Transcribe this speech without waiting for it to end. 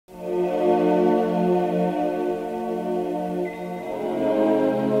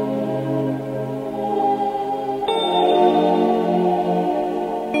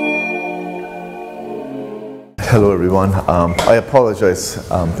Hello everyone. I apologize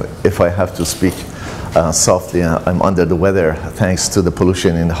if I have to speak softly. I'm under the weather thanks to the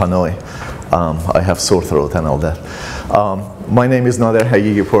pollution in Hanoi. I have sore throat and all that. My name is NADER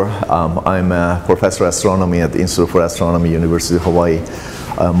HAGHIGHIPOUR. I'm a professor of astronomy at the Institute for Astronomy, University of Hawaii.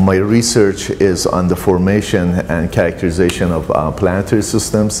 My research is on the formation and characterization of planetary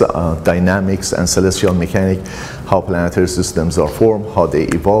systems, dynamics and celestial mechanics, how planetary systems are formed, how they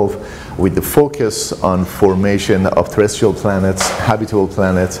evolve, with the focus on formation of terrestrial planets,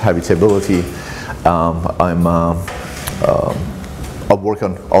 habitability. I work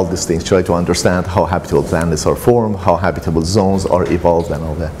on all these things, try to understand how habitable planets are formed, how habitable zones are evolved, and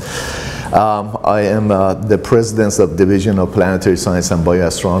all that. I am the president of Division of Planetary Science and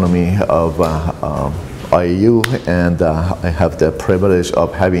Bioastronomy of IAU, and I have the privilege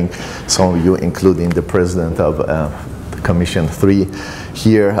of having some of you, including the president of Commission 3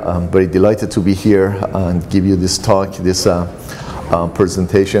 here. I'm very delighted to be here and give you this talk, this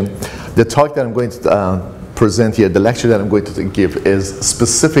presentation. The talk that I'm going to present here, the lecture that I'm going to give, is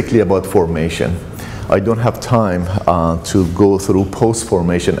specifically about formation. I don't have time to go through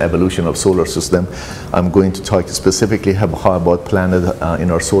post-formation evolution of solar system. I'm going to talk specifically how about planets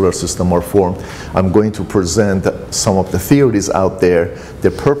in our solar system are formed. I'm going to present some of the theories out there.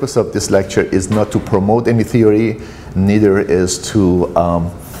 The purpose of this lecture is not to promote any theory, neither is to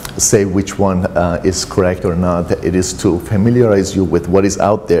say which one is correct or not. It is to familiarize you with what is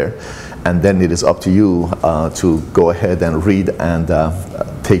out there, and then it is up to you to go ahead and read and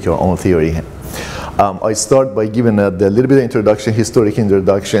take your own theory. I start by giving a little bit of introduction, historic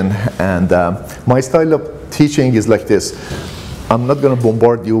introduction, and my style of teaching is like this. I'm not going to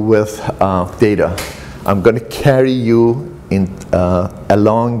bombard you with data. I'm going to carry you in,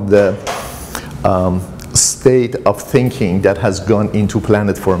 along the state of thinking that has gone into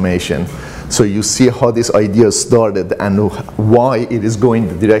planet formation. So you see how this idea started and why it is going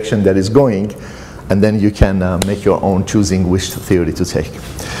the direction that it's going, and then you can make your own choosing which theory to take.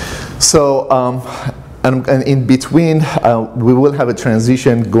 So, and in between, we will have a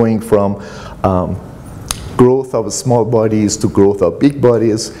transition going from growth of small bodies to growth of big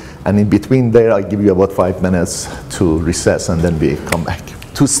bodies, and in between there, I give you about 5 minutes to recess, and then we come back.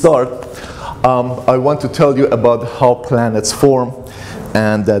 To start, I want to tell you about how planets form,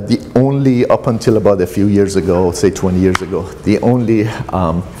 and the only, up until about a few years ago, say 20 years ago, the only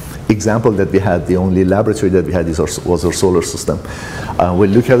example that we had, the only laboratory that we had was our solar system. We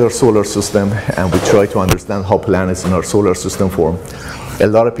look at our solar system and we try to understand how planets in our solar system form. A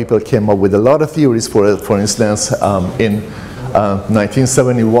lot of people came up with a lot of theories for it. For instance, in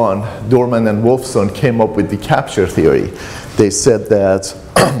 1971, Dorman and Wolfson came up with the capture theory. They said that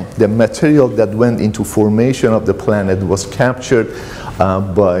the material that went into formation of the planet was captured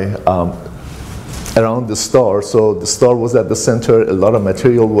by around the star. So the star was at the center, a lot of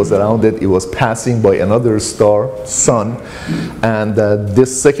material was around it, it was passing by another star, sun, and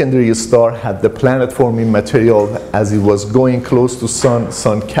this secondary star had the planet forming material. As it was going close to sun,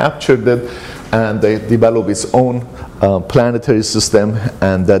 sun captured it, and they developed its own planetary system,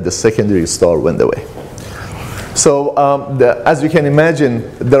 and the secondary star went away. So as you can imagine,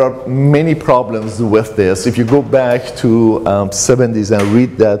 there are many problems with this. If you go back to 70s and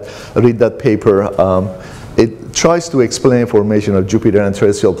read that paper, it tries to explain formation of Jupiter and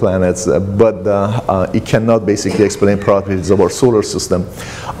terrestrial planets, but it cannot basically explain properties of our solar system.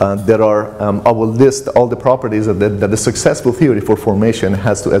 There are, I will list all the properties that the successful theory for formation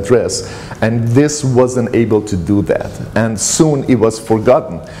has to address, and this wasn't able to do that, and soon it was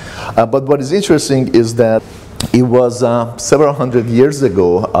forgotten. But what is interesting is that it was several hundred years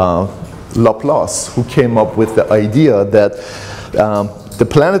ago, Laplace, who came up with the idea that the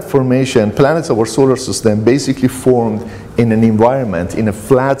planet formation, planets of our solar system basically formed in an environment, in a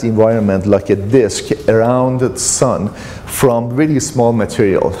flat environment like a disk around the sun from really small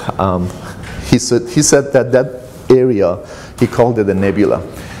material. He said that area, he called it a nebula.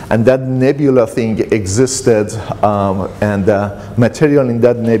 And that nebula thing existed, and material in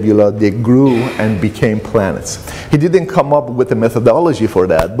that nebula, they grew and became planets. He didn't come up with a methodology for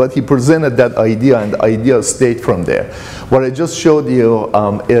that, but he presented that idea, and the idea stayed from there. What I just showed you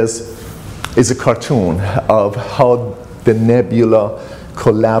is a cartoon of how the nebula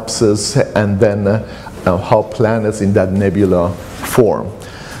collapses, and then how planets in that nebula form.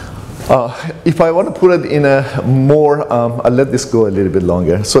 If I want to put it in a more, I'll let this go a little bit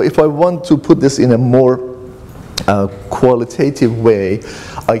longer. So if I want to put this in a more qualitative way,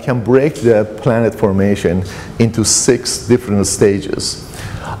 I can break the planet formation into 6 different stages.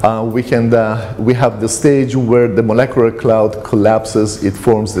 We have the stage where the molecular cloud collapses. It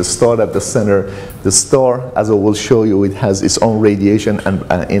forms the star at the center. The star, as I will show you, it has its own radiation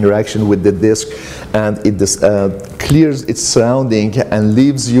and interaction with the disk, and it clears its surrounding and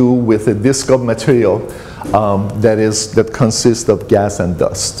leaves you with a disk of material that consists of gas and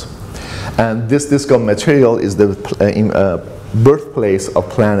dust. And this disk of material is the birthplace of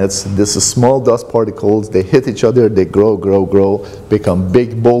planets. This is small dust particles. They hit each other, they grow, become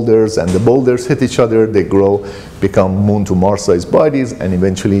big boulders, and the boulders hit each other, they grow, become Moon to Mars-sized bodies, and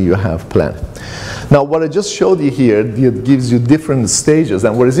eventually you have planet. Now, what I just showed you here, it gives you different stages,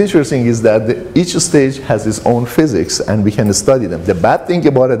 and what is interesting is that each stage has its own physics, and we can study them. The bad thing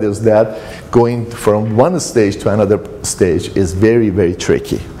about it is that going from one stage to another stage is very, very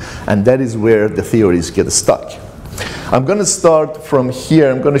tricky, and that is where the theories get stuck. I'm going to start from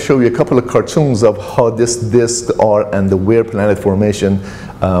here. I'm going to show you a couple of cartoons of how this disks are and where planet formation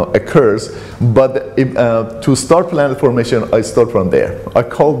occurs. But to start planet formation, I start from there. I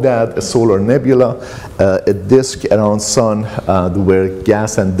call that a solar nebula, a disk around sun where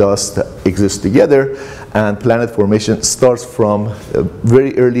gas and dust exist together. And planet formation starts from a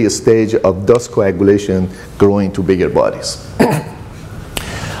very early stage of dust coagulation growing to bigger bodies.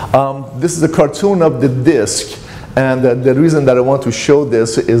 This is a cartoon of the disk. And the reason that I want to show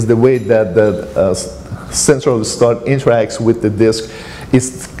this is the way that the central star interacts with the disk.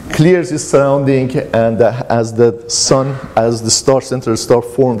 It clears its surrounding, and as the central star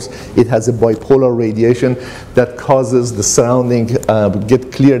forms, it has a bipolar radiation that causes the surrounding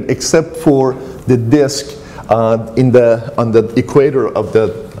get cleared, except for the disk on the equator of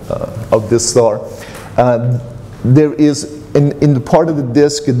this star. There is in the part of the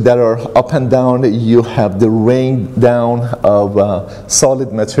disk that are up and down, you have the rain down of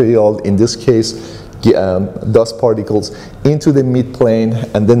solid material, in this case dust particles, into the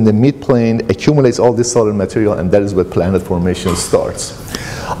midplane, and then the midplane accumulates all this solid material, and that is where planet formation starts.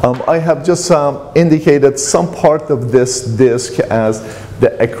 I have just indicated some part of this disk as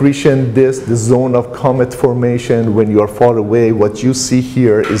the accretion disk, the zone of comet formation. When you are far away, what you see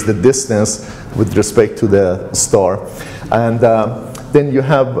here is the distance with respect to the star. And then you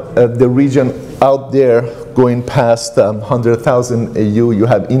have the region out there going past 100,000 AU. You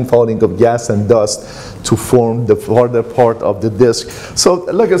have infalling of gas and dust to form the farther part of the disk. So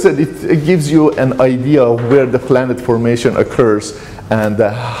like I said, it gives you an idea of where the planet formation occurs and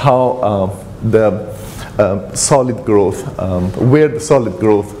how the solid growth, where the solid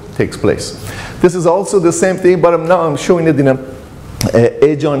growth takes place. This is also the same thing, but now I'm showing it in a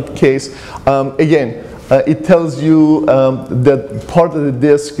HAGHIGH case. Again, it tells you that part of the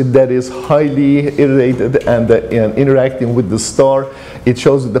disk that is highly irradiated and interacting with the star. It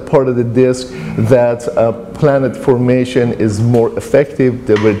shows the part of the disk that planet formation is more effective,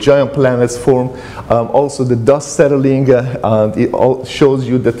 where giant planets form. Also the dust settling, it all shows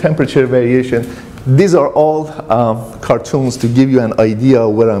you the temperature variation. These are all cartoons to give you an idea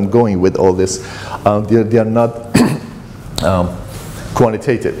of where I'm going with all this. They are not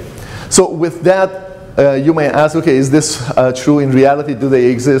quantitative. So with that, you may ask, okay, is this true in reality? Do they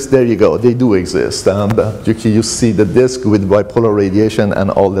exist? There you go, they do exist. You see the disk with bipolar radiation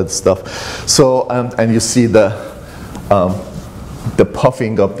and all that stuff. So, and you see the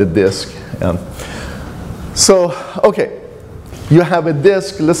puffing of the disk. So, okay, you have a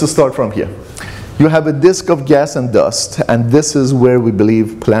disk. Let's start from here. You have a disk of gas and dust, and this is where we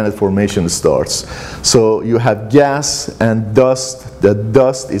believe planet formation starts. So you have gas and dust. The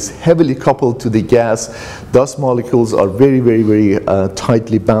dust is heavily coupled to the gas. Dust molecules are very, very, very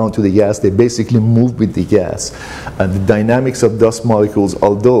tightly bound to the gas. They basically move with the gas. And the dynamics of dust molecules,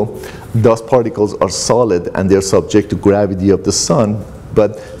 although dust particles are solid and they're subject to gravity of the sun,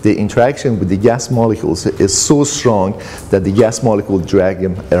 but the interaction with the gas molecules is so strong that the gas molecule drag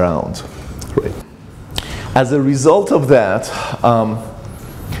them around. Right. As a result of that,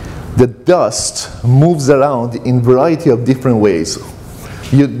 the dust moves around in a variety of different ways.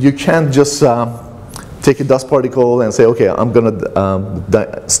 You can't just take a dust particle and say, okay, I'm going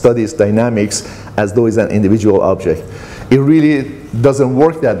to study its dynamics as though it's an individual object. It really doesn't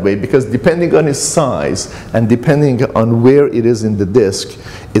work that way, because depending on its size and depending on where it is in the disk,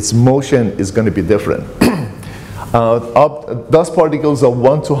 its motion is going to be different. Dust particles of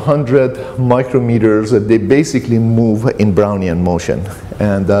 1 to 100 micrometers, they basically move in Brownian motion,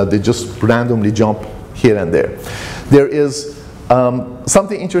 and they just randomly jump here and there. There is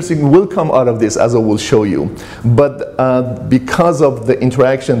Something interesting will come out of this, as I will show you. But because of the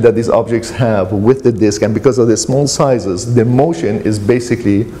interaction that these objects have with the disk and because of the small sizes, the motion is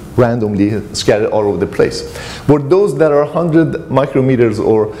basically randomly scattered all over the place. For those that are 100 micrometers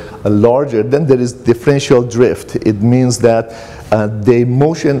or larger, then there is differential drift. It means that the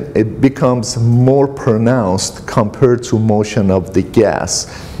motion, it becomes more pronounced compared to motion of the gas.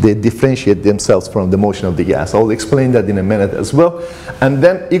 They differentiate themselves from the motion of the gas. I'll explain that in a minute as well. And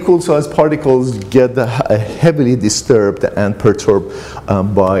then equal sized particles get heavily disturbed and perturbed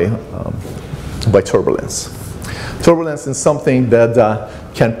by turbulence. Turbulence is something that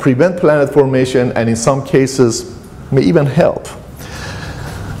can prevent planet formation and in some cases may even help.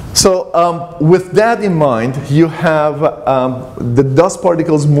 So with that in mind, you have the dust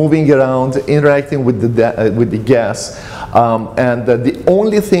particles moving around, interacting with the gas, and the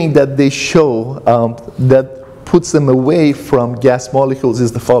only thing that they show that puts them away from gas molecules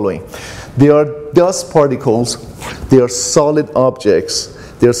is the following. They are dust particles, they are solid objects,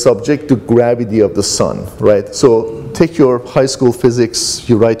 they are subject to gravity of the sun, right? So take your high school physics,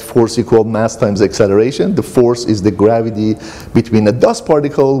 you write force equal mass times acceleration. The force is the gravity between a dust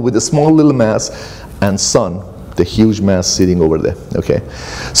particle with a small little mass and sun, the huge mass sitting over there, okay?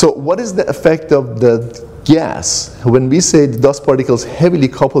 So what is the effect of the gas? When we say the dust particles heavily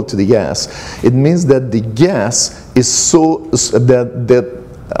coupled to the gas, it means that the gas is so, that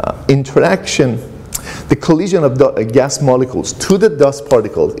interaction, the collision of the gas molecules to the dust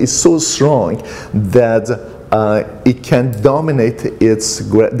particle is so strong that it can dominate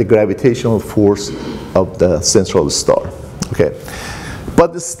the gravitational force of the central star. Okay,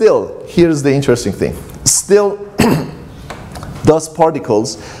 but still, here's the interesting thing. Still, dust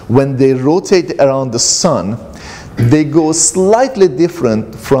particles, when they rotate around the sun, they go slightly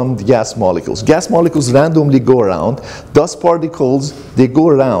different from the gas molecules. Gas molecules randomly go around. Dust particles, they go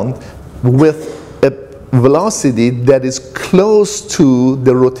around with a velocity that is close to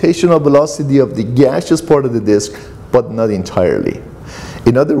the rotational velocity of the gaseous part of the disk, but not entirely.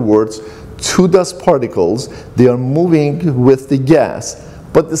 In other words, two dust particles, they are moving with the gas,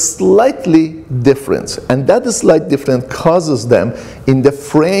 but slightly different. And that slight difference causes them, in the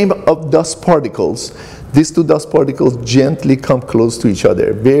frame of dust particles, these two dust particles gently come close to each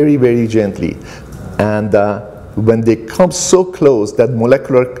other, very, very gently. And when they come so close that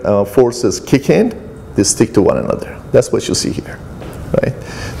molecular forces kick in, they stick to one another. That's what you see here, right?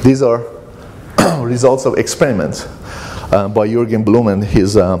 These are results of experiments by Jürgen Blum and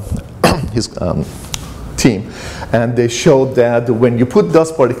his team. And they showed that when you put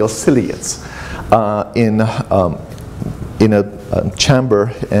dust particle silicates in a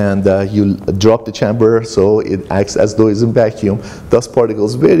chamber and you drop the chamber so it acts as though it's in vacuum, dust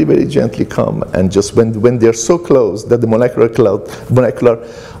particles very, very gently come, and just when they're so close that the molecular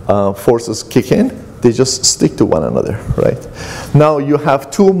forces kick in, they just stick to one another, right? Now you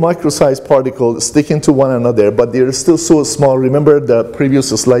have two micro-sized particles sticking to one another, but they're still so small. Remember the previous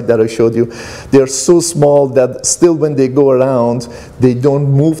slide that I showed you? They're so small that still when they go around, they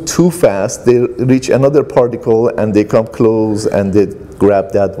don't move too fast. They reach another particle and they come close and they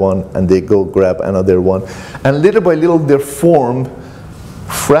grab that one and they go grab another one. And little by little they form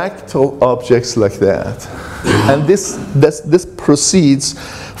fractal objects like that. And this proceeds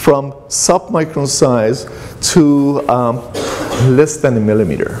from submicron size to less than a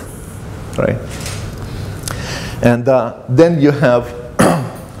millimeter, right? And then you have,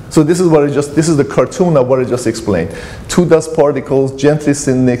 so this is what this is the cartoon of what I just explained. Two dust particles gently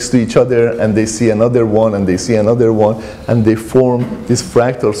sit next to each other, and they see another one, and they see another one, and they form these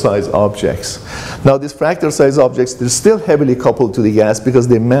fractal size objects. Now these fractal size objects, they're still heavily coupled to the gas because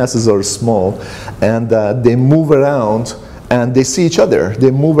their masses are small, and they move around, and they see each other.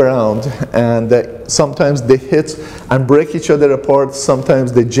 They move around, and sometimes they hit and break each other apart.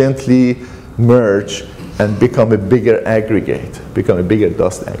 Sometimes they gently merge and become a bigger aggregate, become a bigger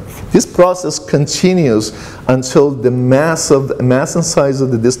dust aggregate. This process continues until the mass and size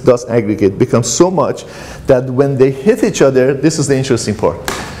of this dust aggregate becomes so much that when they hit each other, this is the interesting part.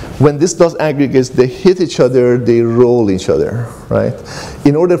 When these dust aggregates, they hit each other, they roll each other, right?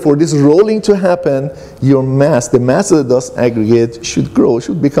 In order for this rolling to happen, your mass, the mass of the dust aggregate should grow,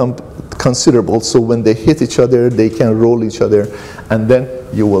 should become considerable. So when they hit each other, they can roll each other, and then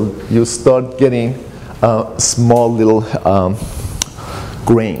you start getting small little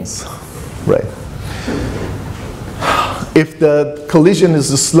grains, right? If the collision is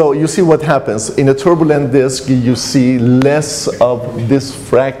slow, you see what happens. In a turbulent disk, you see less of this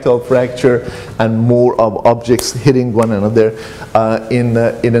fractal fracture and more of objects hitting one another. In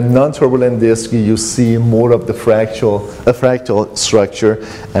a non-turbulent disk, you see more of the fractal structure,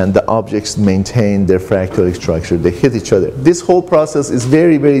 and the objects maintain their fractal structure. They hit each other. This whole process is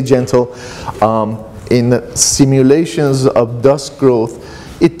very, very gentle. In simulations of dust growth,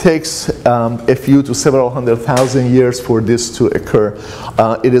 it takes a few to several 100,000 years for this to occur.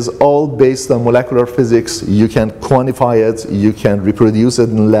 It is all based on molecular physics. You can quantify it, you can reproduce it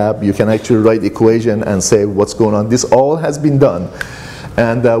in the lab, you can actually write equation and say what's going on. This all has been done.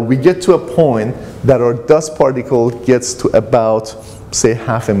 And we get to a point that our dust particle gets to about, say,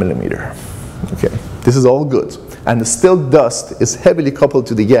 0.5 millimeter. Okay, this is all good. And still dust is heavily coupled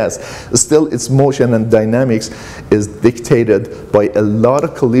to the gas. Still its motion and dynamics is dictated by a lot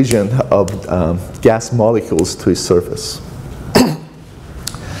of collision of gas molecules to its surface.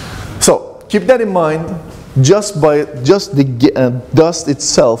 So keep that in mind. Just the dust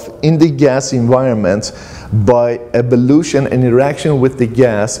itself in the gas environment, by evolution and interaction with the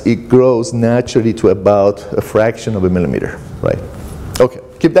gas, it grows naturally to about a fraction of a millimeter, right? Okay,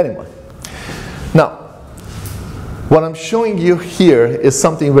 keep that in mind. Now, what I'm showing you here is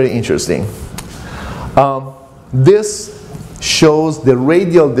something very interesting. This shows the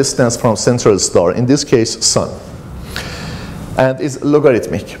radial distance from central star, in this case, sun. And it's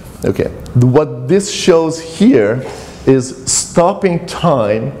logarithmic. Okay. What this shows here is stopping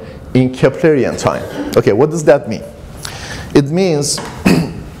time in Keplerian time. Okay, what does that mean? It means,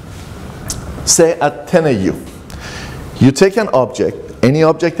 say at 10 AU, you take an object, any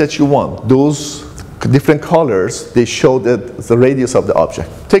object that you want, those different colors, they show the radius of the object.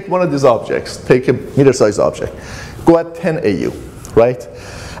 Take one of these objects, take a meter-sized object, go at 10 AU, right?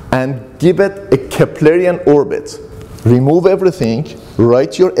 And give it a Keplerian orbit. Remove everything,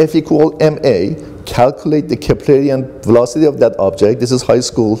 write your F equal ma, calculate the Keplerian velocity of that object. This is high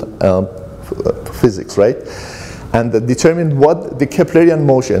school physics, right? And determine what the Keplerian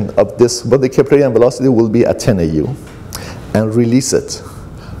motion of this, what the Keplerian velocity will be at 10 AU, and release it.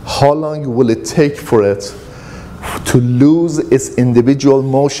 How long will it take for it to lose its individual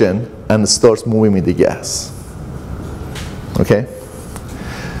motion and starts moving with the gas? Okay?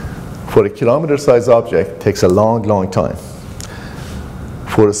 For a kilometer-sized object, it takes a long, long time.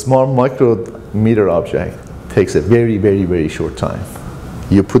 For a small micrometer object, it takes a very, very, very short time.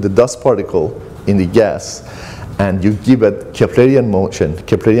 You put the dust particle in the gas, and you give it Keplerian motion,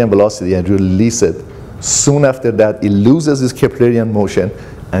 Keplerian velocity, and you release it. Soon after that, it loses its Keplerian motion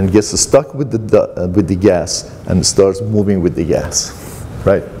and gets stuck with the gas and starts moving with the gas,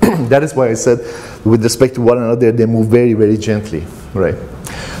 right? That is why I said, with respect to one another, they move very, very gently, right?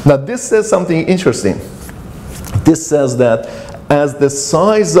 Now this says something interesting. This says that as the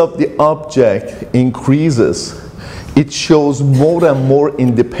size of the object increases, it shows more and more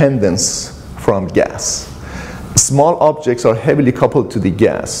independence from gas. Small objects are heavily coupled to the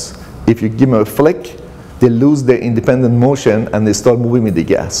gas. If you give them a flick, they lose their independent motion and they start moving with the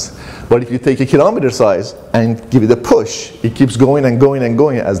gas. But if you take a kilometer size and give it a push, it keeps going and going and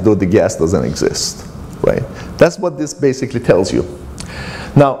going as though the gas doesn't exist, right? That's what this basically tells you.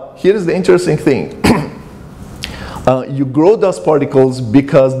 Now, here's the interesting thing. You grow dust particles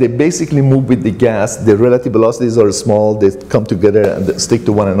because they basically move with the gas. Their relative velocities are small. They come together and they stick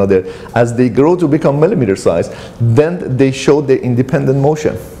to one another. As they grow to become millimeter size, then they show their independent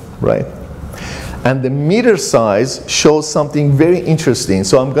motion, right? And the meter size shows something very interesting.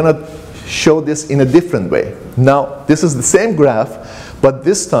 So I'm going to show this in a different way. Now, this is the same graph, but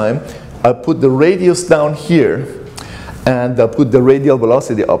this time I put the radius down here and I put the radial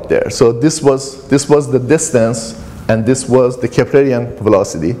velocity up there. So this was the distance and this was the Keplerian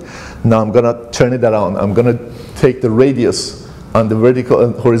velocity. Now I'm going to turn it around. I'm going to take the radius on the vertical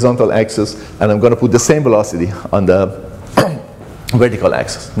and horizontal axis, and I'm going to put the same velocity on the vertical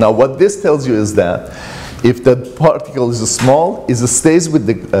axis. Now what this tells you is that if the particle is small, it stays with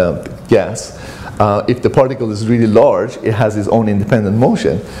the gas. If the particle is really large, it has its own independent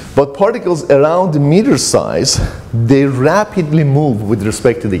motion. But particles around the meter size, they rapidly move with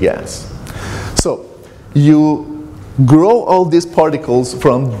respect to the gas. So you grow all these particles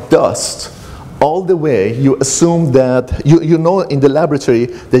from dust all the way. You assume that, you know in the laboratory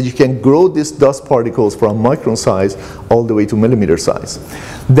that you can grow these dust particles from micron size all the way to millimeter size.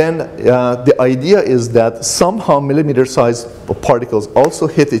 Then the idea is that somehow millimeter size particles also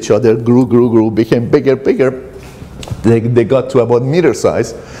hit each other, grew, became bigger, They got to about meter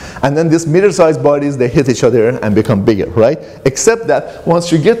size, and then these meter-sized bodies, they hit each other and become bigger, right? Except that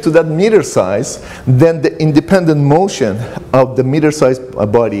once you get to that meter size, then the independent motion of the meter-sized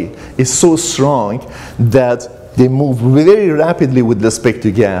body is so strong that they move very rapidly with respect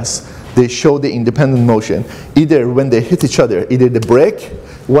to gas. They show the independent motion. Either when they hit each other, either they break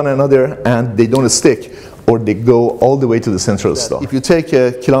one another and they don't stick, or they go all the way to the central star. If you take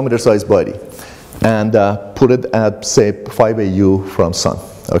a kilometer-sized body and put it at, say, 5 AU from sun,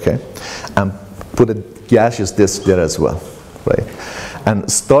 okay, and put a gaseous disk there as well, right, and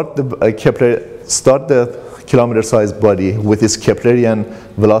start the kilometer-sized body with its Keplerian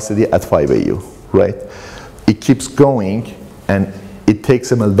velocity at 5 AU, right? It keeps going, and it takes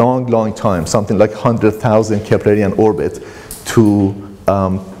them a long, long time, something like 100,000 Keplerian orbit, to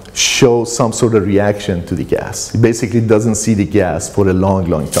show some sort of reaction to the gas. It basically doesn't see the gas for a long,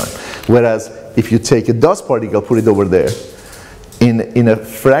 long time. Whereas if you take a dust particle, put it over there, in a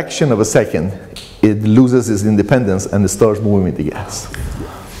fraction of a second, it loses its independence and it starts moving with the gas.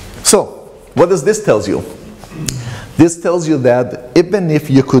 So, what does this tell you? This tells you that even if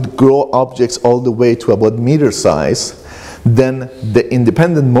you could grow objects all the way to about meter size, then the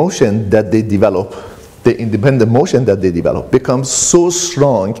independent motion that they develop becomes so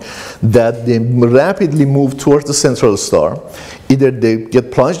strong that they rapidly move towards the central star. Either they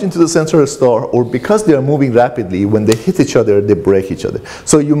get plunged into the central star, or because they are moving rapidly, when they hit each other, they break each other.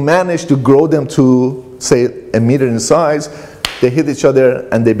 So you manage to grow them to, say, a meter in size, they hit each other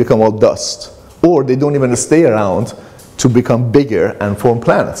and they become all dust. Or they don't even stay around to become bigger and form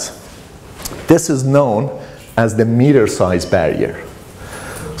planets. This is known as the meter size barrier.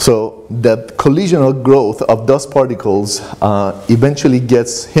 So that collisional growth of dust particles eventually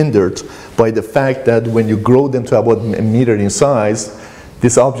gets hindered by the fact that when you grow them to about a meter in size,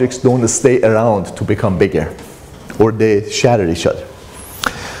 these objects don't stay around to become bigger, or they shatter each other.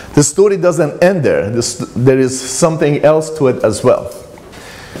 The story doesn't end there. There is something else to it as well.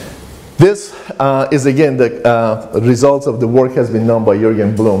 This is again the results of the work has been done by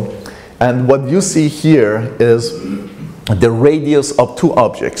Jürgen Blum. And what you see here is the radius of two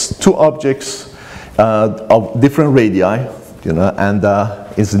objects of different radii, you know, and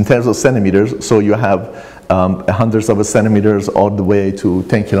it's in terms of centimeters. So you have hundreds of centimeters all the way to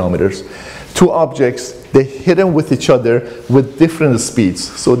 10 kilometers. Two objects, they hit them with each other with different speeds.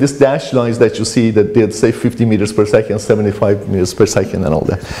 So these dashed lines that you see that they'll say 50 meters per second, 75 meters per second and all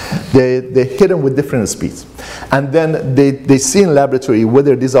that. They hit them with different speeds. And then they see in laboratory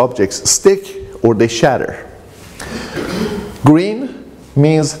whether these objects stick or they shatter. Green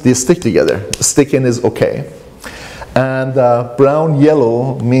means they stick together. Sticking is okay. And brown,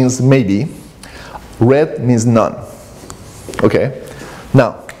 yellow means maybe. Red means none. Okay?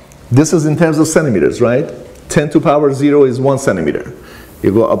 Now, this is in terms of centimeters, right? 10 to the power 0 is 1 centimeter.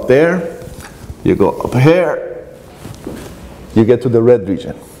 You go up there, you go up here, you get to the red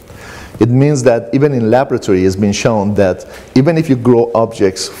region. It means that even in laboratory it's been shown that even if you grow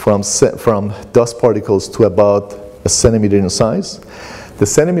objects from dust particles to about a centimeter in size, the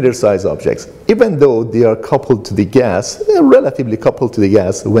centimeter size objects, even though they are coupled to the gas, they're relatively coupled to the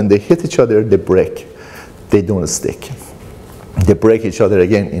gas, when they hit each other, they break. They don't stick. They break each other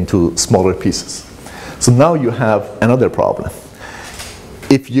again into smaller pieces. So now you have another problem.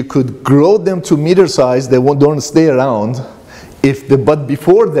 If you could grow them to meter size, they don't stay around. But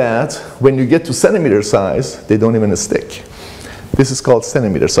before that, when you get to centimeter size, they don't even stick. This is called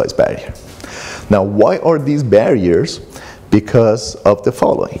centimeter size barrier. Now, why are these barriers? Because of the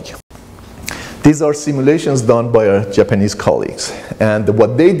following. These are simulations done by our Japanese colleagues. And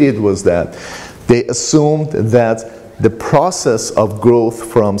what they did was that they assumed that the process of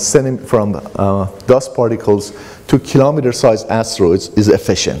growth from dust particles to kilometer-sized asteroids is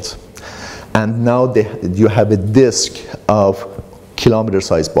efficient. And now you have a disk of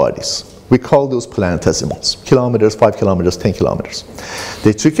kilometer-sized bodies. We call those planetesimals. Kilometers, 5 kilometers, 10 kilometers.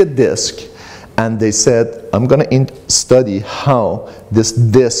 They took a disk and they said, I'm going to study how this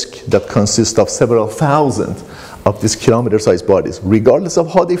disk that consists of several thousand of these kilometer-sized bodies, regardless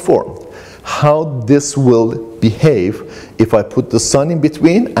of how they form, how this will behave if I put the sun in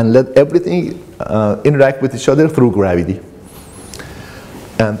between and let everything interact with each other through gravity.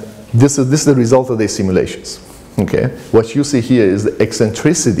 And this is the result of the simulations. Okay? What you see here is the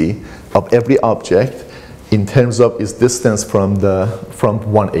eccentricity of every object in terms of its distance from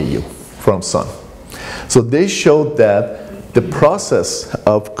 1 AU, from sun. So they showed that the process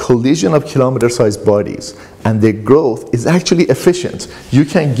of collision of kilometer-sized bodies and their growth is actually efficient. You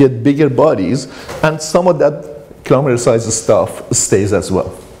can get bigger bodies, and some of that kilometer-sized stuff stays as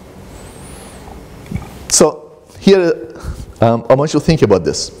well. So here, I want you to think about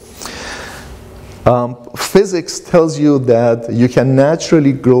this. Physics tells you that you can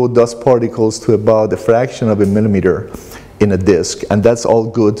naturally grow dust particles to about a fraction of a millimeter in a disk, and that's all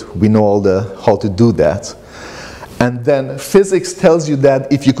good. We know all how to do that. And then physics tells you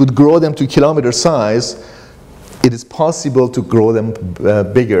that if you could grow them to kilometer size, it is possible to grow them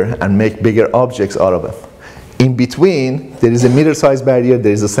bigger and make bigger objects out of them. In between, there is a meter-sized barrier,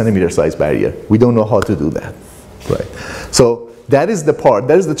 there is a centimeter-sized barrier. We don't know how to do that, right? So that is the part,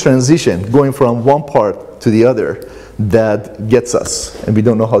 that is the transition going from one part to the other that gets us, and we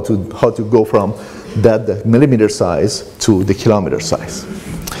don't know how to go from that millimeter size to the kilometer size.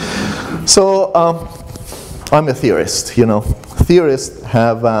 So I'm a theorist, you know. Theorists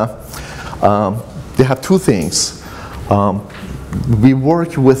have, they have two things. We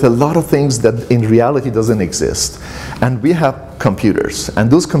work with a lot of things that in reality doesn't exist. And we have computers. And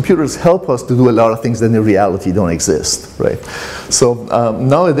those computers help us to do a lot of things that in reality don't exist, right? So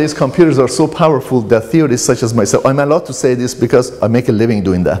nowadays computers are so powerful that theorists such as myself, I'm allowed to say this because I make a living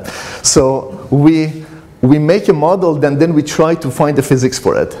doing that. So we make a model, then we try to find the physics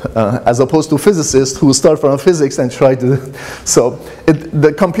for it, as opposed to physicists who start from physics and try to, so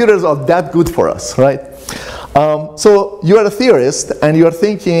the computers are that good for us, right? So you are a theorist and you are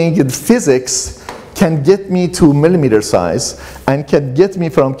thinking that physics can get me to millimeter size and can get me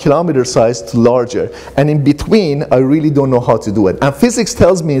from kilometer size to larger. And in between, I really don't know how to do it. And physics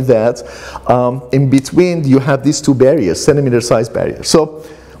tells me that in between you have these two barriers, centimeter size barriers. So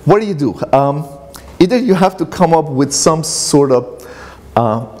what do? Either you have to come up with some sort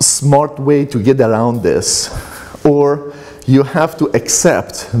of smart way to get around this, or you have to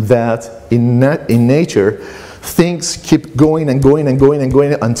accept that in nature, things keep going and going and going and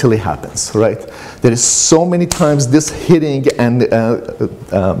going until it happens, right? There is so many times this hitting and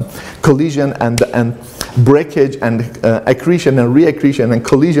collision and breakage and accretion and reaccretion and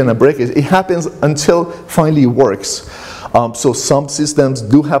collision and breakage. It happens until finally it works. So some systems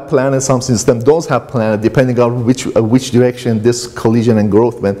do have planets, some systems don't have planets, depending on which direction this collision and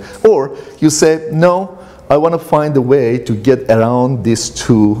growth went. Or you say, no, I want to find a way to get around these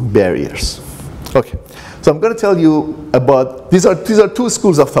two barriers. Okay, so I'm going to tell you about, these are two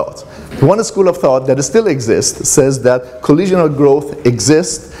schools of thought. One school of thought that still exists says that collisional growth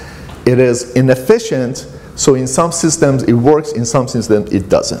exists, it is inefficient, so in some systems it works, in some systems it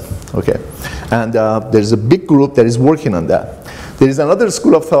doesn't, okay? And there's a big group that is working on that. There is another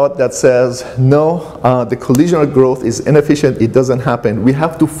school of thought that says, no, the collisional growth is inefficient, it doesn't happen. We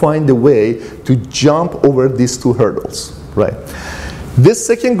have to find a way to jump over these two hurdles, right? This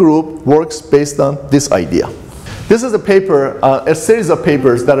second group works based on this idea. This is a paper, a series of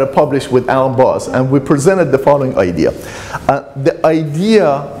papers that are published with Alan Boss, and we presented the following idea. The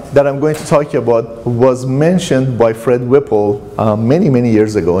idea that I'm going to talk to you about was mentioned by Fred Whipple many, many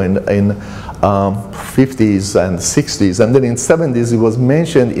years ago in 50s and 60s, and then in 70s it was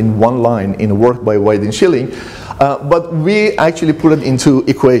mentioned in one line in a work by White and Schilling, but we actually put it into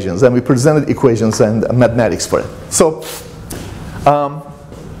equations, and we presented equations and mathematics for it. So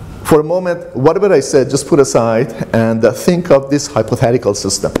for a moment, whatever I said, just put aside and think of this hypothetical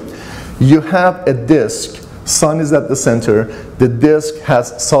system. You have a disk, sun is at the center, the disk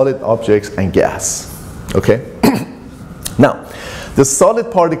has solid objects and gas, okay? Now, the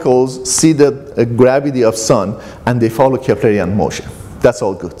solid particles see the gravity of sun and they follow Keplerian motion. That's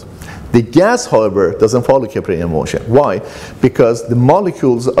all good. The gas, however, doesn't follow Keplerian motion. Why? Because the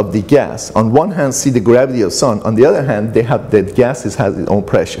molecules of the gas, on one hand, see the gravity of sun. On the other hand, they have the gas has its own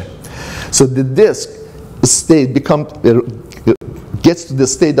pressure. So the disk state gets to the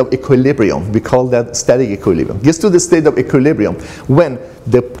state of equilibrium. We call that static equilibrium. Gets to the state of equilibrium when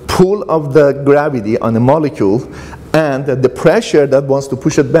the pull of the gravity on a molecule and the pressure that wants to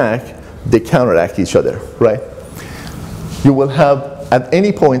push it back, they counteract each other, right? You will have at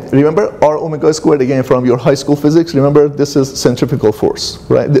any point, remember R omega squared again from your high school physics, remember this is centrifugal force,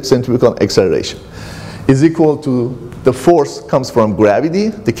 right? The centrifugal acceleration is equal to the force comes from gravity,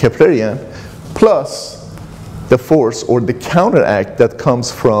 the Keplerian, plus the force or the counteract that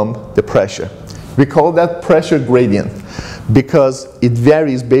comes from the pressure. We call that pressure gradient because it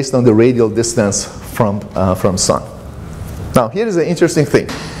varies based on the radial distance from sun. Now here is an interesting thing.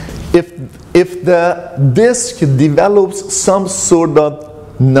 If the disk develops some sort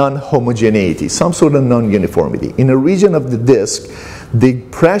of non-homogeneity, some sort of non-uniformity, in a region of the disk, the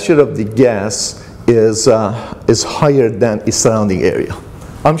pressure of the gas is higher than its surrounding area.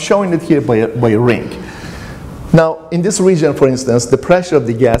 I'm showing it here by a ring. Now, in this region, for instance, the pressure of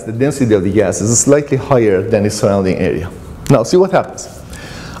the gas, the density of the gas is slightly higher than its surrounding area. Now, see what happens.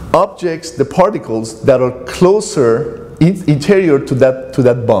 objects, the particles that are closer, interior to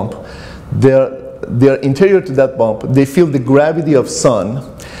that bump, they're interior to that bump, they feel the gravity of sun.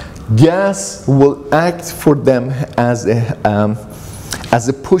 Gas will act for them as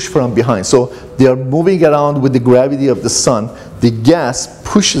a push from behind. So they are moving around with the gravity of the sun. The gas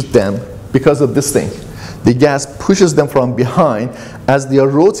pushes them because of this thing. The gas pushes them from behind. As they are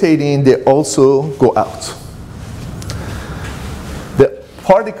rotating, they also go out. The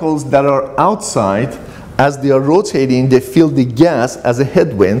particles that are outside, as they are rotating, they feel the gas as a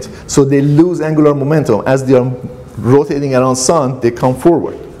headwind, so they lose angular momentum. As they are rotating around sun, they come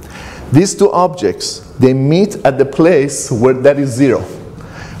forward. These two objects, they meet at the place where that is zero,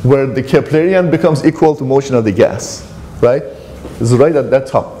 where the Keplerian becomes equal to motion of the gas, right? It's right at that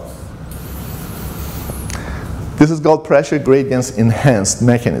top. This is called pressure gradients enhanced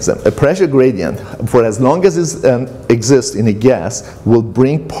mechanism. A pressure gradient, for as long as it exists in a gas, will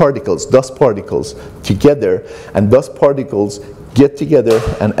bring particles, dust particles, together, and dust particles get together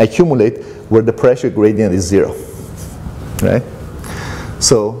and accumulate where the pressure gradient is zero, right?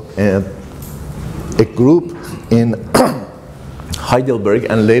 So a group in Heidelberg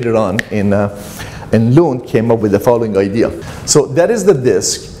and later on in Lund came up with the following idea. So that is the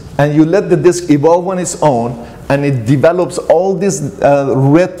disk, and you let the disk evolve on its own, and it develops all these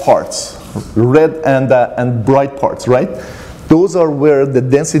red parts, red and bright parts, right? Those are where the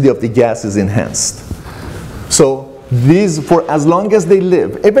density of the gas is enhanced. So these, for as long as they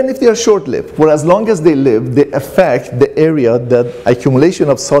live, even if they are short-lived, for as long as they live, they affect the area, the accumulation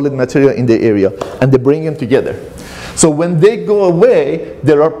of solid material in the area, and they bring them together. So when they go away,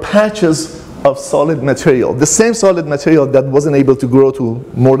 there are patches of solid material. The same solid material that wasn't able to grow to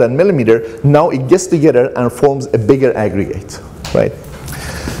more than millimeter, now it gets together and forms a bigger aggregate, right?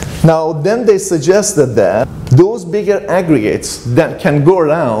 Now, then they suggested that those bigger aggregates that can go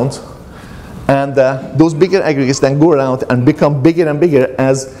around, and those bigger aggregates then go around and become bigger and bigger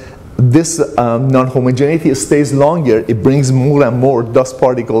as this non-homogeneity stays longer. It brings more and more dust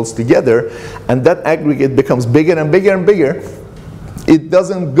particles together, and that aggregate becomes bigger and bigger and bigger. It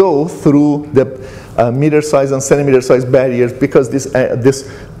doesn't go through the meter size and centimeter size barriers because this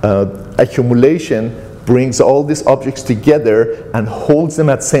accumulation brings all these objects together and holds them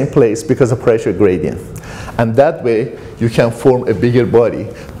at the same place because of pressure gradient. And that way you can form a bigger body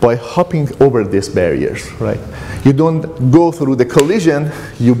by hopping over these barriers, right? You don't go through the collision,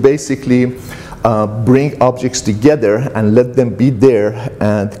 you basically bring objects together and let them be there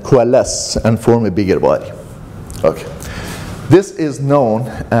and coalesce and form a bigger body. Okay. This is known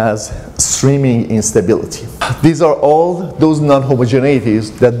as streaming instability. These are all those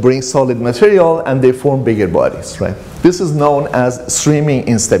non-homogeneities that bring solid material and they form bigger bodies, right? This is known as streaming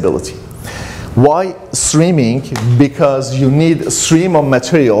instability. Why streaming? Because you need a stream of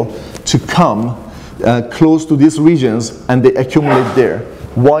material to come close to these regions and they accumulate there.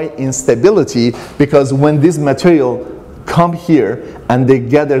 Why instability? Because when this material come here and they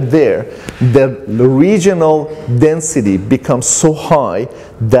gather there, the regional density becomes so high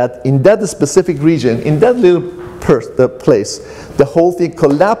that in that specific region, in that little place, the whole thing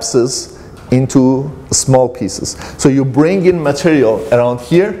collapses into small pieces. So you bring in material around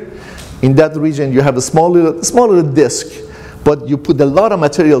here. In that region, you have a small little disk, but you put a lot of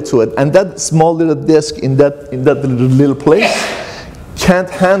material to it, and that small little disk in that little place can't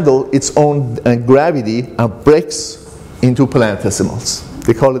handle its own gravity and breaks into planetesimals.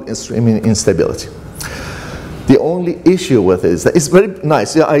 They call it streaming instability. The only issue with it is that it's very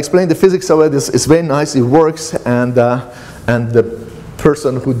nice. Yeah, I explained the physics of it. It's very nice. It works, and the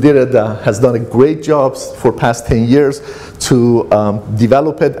person who did it has done a great job for past 10 years to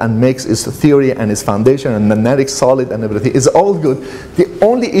develop it and makes its theory and its foundation and magnetic solid and everything. It's all good. The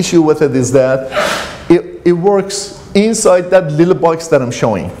only issue with it is that it works inside that little box that I'm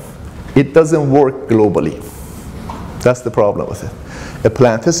showing. It doesn't work globally. That's the problem with it. A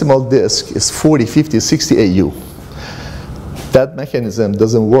planetesimal disk is 40, 50, 60 AU. That mechanism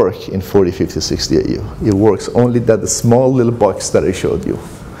doesn't work in 40, 50, 60 AU. It works only that small little box that I showed you.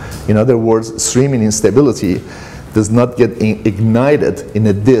 In other words, streaming instability does not get ignited in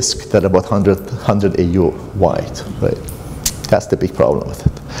a disk that about 100 AU wide, right? That's the big problem with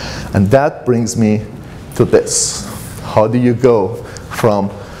it. And that brings me to this. How do you go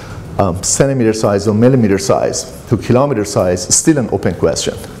from centimeter size or millimeter size to kilometer size? Still an open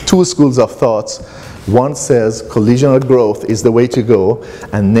question. Two schools of thoughts. One says collisional growth is the way to go,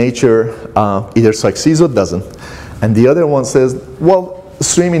 and nature either succeeds or doesn't. And the other one says, well,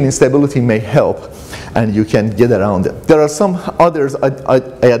 streaming instability may help, and you can get around it. There are some others. I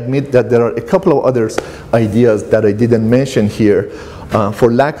admit that there are a couple of other ideas that I didn't mention here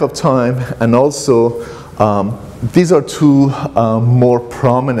for lack of time, and also these are two more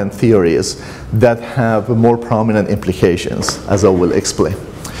prominent theories that have more prominent implications, as I will explain.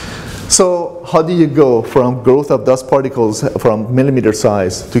 So how do you go from growth of dust particles from millimeter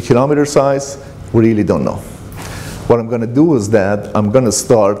size to kilometer size? We really don't know. What I'm going to do is that I'm going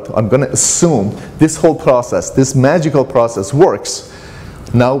to assume this whole process, this magical process works.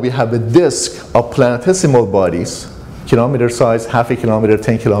 Now we have a disk of planetesimal bodies, kilometer size, half a kilometer,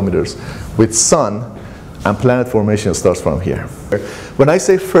 10 kilometers, with sun, and planet formation starts from here. When I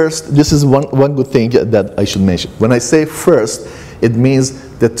say first, this is one good thing that I should mention. When I say first, it means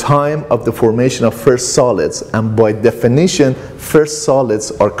the time of the formation of first solids, and by definition, first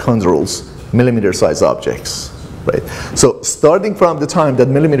solids are chondrules, millimeter size objects. Right? So starting from the time that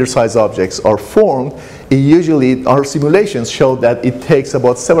millimeter size objects are formed, usually our simulations show that it takes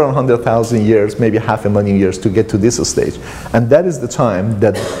about several 100,000 years, maybe 500,000 years to get to this stage. And that is the time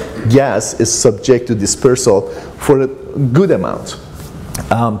that gas is subject to dispersal for a good amount.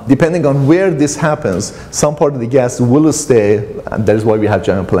 Depending on where this happens, some part of the gas will stay, and that is why we have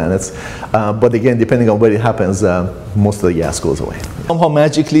giant planets. But again, depending on where it happens, most of the gas goes away. Somehow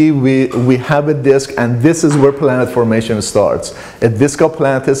magically, we have a disk, and this is where planet formation starts. A disk of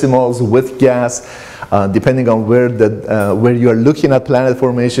planetesimals with gas. Depending on where you are looking at planet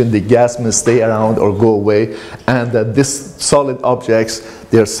formation, the gas may stay around or go away. And these solid objects,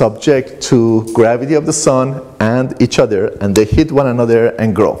 they're subject to gravity of the sun and each other, and they hit one another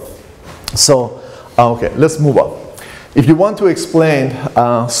and grow. So, okay, let's move on. If you want to explain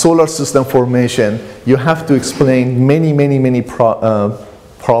solar system formation, you have to explain many properties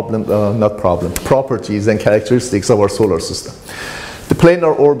and characteristics of our solar system. The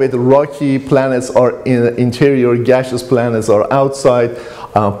planar orbit, rocky planets are in interior, gaseous planets are outside,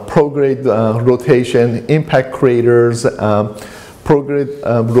 prograde rotation, impact craters,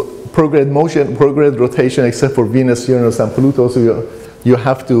 prograde motion, prograde rotation, except for Venus, Uranus, and Pluto. So you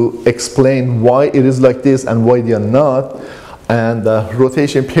have to explain why it is like this and why they are not. And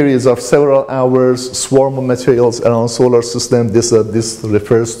rotation periods of several hours, swarm of materials around solar system. This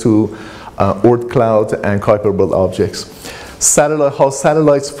refers to Oort cloud and Kuiper belt objects. Satellite, how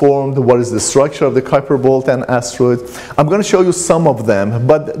satellites formed, what is the structure of the Kuiper belt and asteroid. I'm going to show you some of them,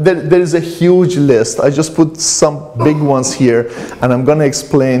 but there is a huge list. I just put some big ones here, and I'm going to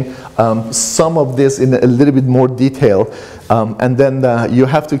explain some of this in a little bit more detail. And then you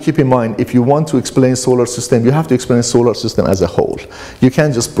have to keep in mind, if you want to explain solar system, you have to explain solar system as a whole. You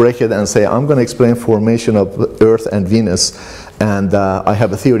can't just break it and say, I'm going to explain formation of Earth and Venus, and I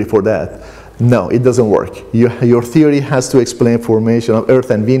have a theory for that. No, it doesn't work. Your theory has to explain formation of Earth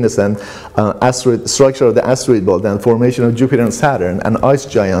and Venus, and asteroid structure of the asteroid belt, and formation of Jupiter and Saturn, and ice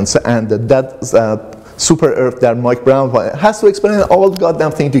giants, and that super Earth that Mike Brown has to explain all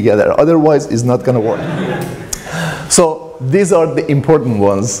goddamn thing together. Otherwise, it's not going to work. So these are the important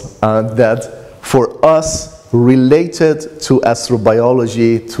ones that, for us, related to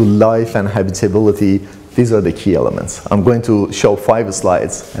astrobiology, to life and habitability. These are the key elements. I'm going to show 5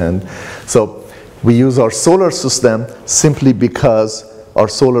 slides. And so we use our solar system simply because our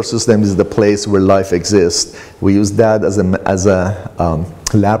solar system is the place where life exists. We use that as a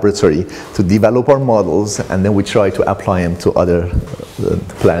laboratory to develop our models, and then we try to apply them to other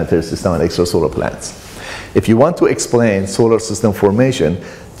planetary systems and extrasolar planets. If you want to explain solar system formation,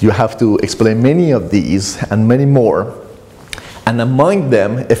 you have to explain many of these and many more, and among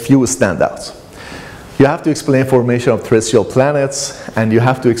them, a few standouts. You have to explain formation of terrestrial planets, and you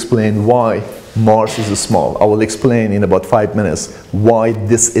have to explain why Mars is small. I will explain in about 5 minutes why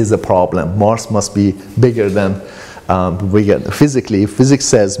this is a problem. Mars must be bigger than physically. Physics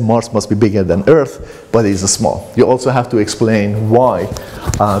says Mars must be bigger than Earth, but it is small. You also have to explain why,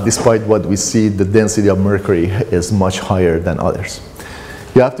 despite what we see, the density of Mercury is much higher than others.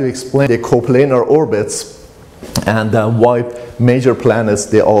 You have to explain the coplanar orbits, and why major planets,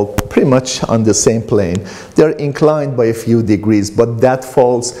 they're all pretty much on the same plane. They're inclined by a few degrees, but that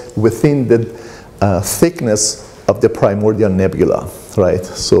falls within the thickness of the primordial nebula, right?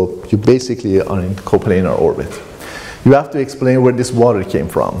 So you basically are in coplanar orbit. You have to explain where this water came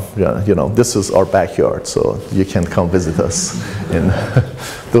from. You know, this is our backyard, so you can come visit us. And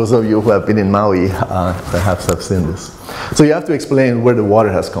those of you who have been in Maui perhaps have seen this. So you have to explain where the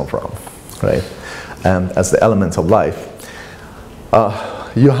water has come from, right? As the elements of life.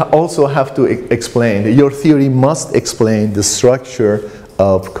 You also have to explain, your theory must explain the structure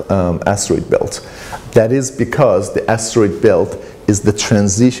of asteroid belt. That is because the asteroid belt is the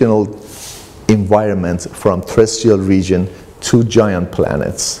transitional environment from terrestrial region to giant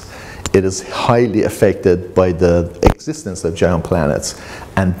planets. It is highly affected by the existence of giant planets.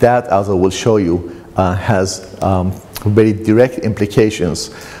 And that, as I will show you, has very direct implications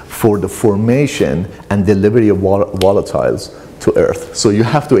for the formation and delivery of volatiles to Earth. So you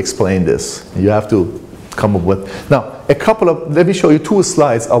have to explain this. You have to come up with. Now, let me show you 2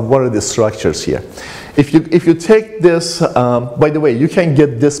 slides of what are the structures here. If you take this, by the way, you can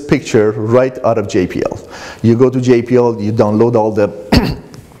get this picture right out of JPL. You go to JPL, you download all the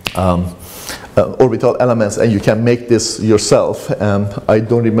orbital elements, and you can make this yourself. I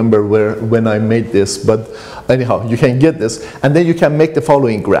don't remember when I made this, but anyhow, you can get this, and then you can make the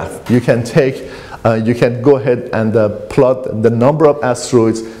following graph. You can go ahead and plot the number of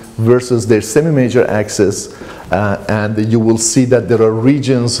asteroids versus their semi-major axis, and you will see that there are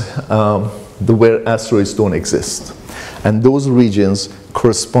regions where asteroids don't exist. And those regions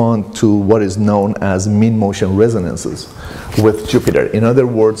correspond to what is known as mean motion resonances with Jupiter. In other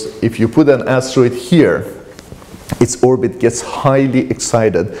words, if you put an asteroid here, its orbit gets highly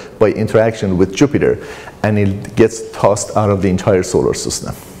excited by interaction with Jupiter, and it gets tossed out of the entire solar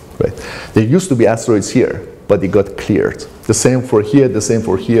system. Right? There used to be asteroids here, but it got cleared. The same for here, the same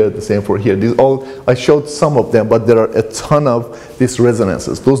for here, the same for here. These all, I showed some of them, but there are a ton of these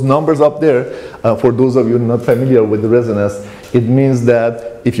resonances. Those numbers up there, for those of you not familiar with the resonance, it means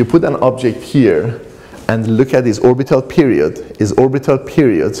that if you put an object here and look at its orbital period, the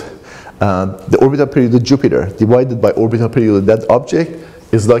orbital period of Jupiter divided by orbital period of that object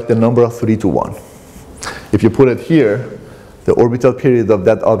is like the number of 3 to 1. If you put it here, the orbital period of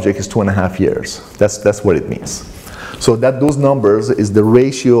that object is 2.5 years. That's what it means. So those numbers is the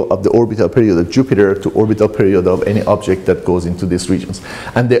ratio of the orbital period of Jupiter to orbital period of any object that goes into these regions.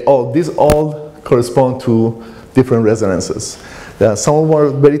 And these all correspond to different resonances. Some of them are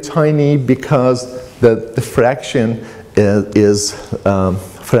very tiny because the fraction is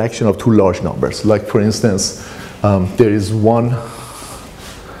fraction of 2 large numbers. Like for instance, there is one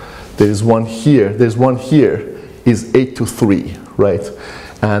here is 8 to 3, right?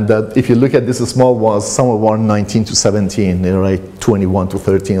 And if you look at these small ones, some of them are 19 to 17, right? 21 to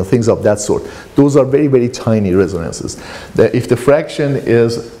 13, or things of that sort. Those are very, very tiny resonances. If the fraction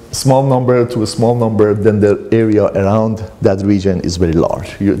is small number to a small number, then the area around that region is very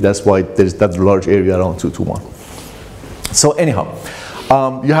large. That's why there's that large area around 2 to 1. So anyhow,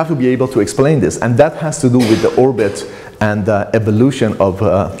 you have to be able to explain this, and that has to do with the orbit and evolution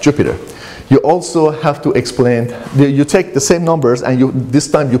of Jupiter. You also have to explain, you take the same numbers and this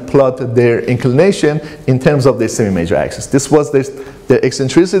time you plot their inclination in terms of their semi-major axis. This was the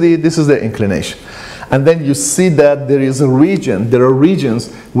eccentricity, this is the inclination. And then you see that there are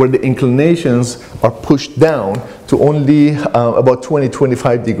regions where the inclinations are pushed down to only about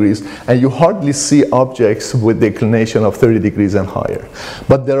 20-25 degrees, and you hardly see objects with the inclination of 30 degrees and higher.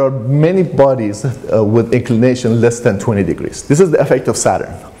 But there are many bodies with inclination less than 20 degrees. This is the effect of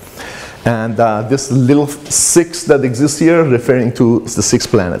Saturn. And this little 6 that exists here, referring to the 6th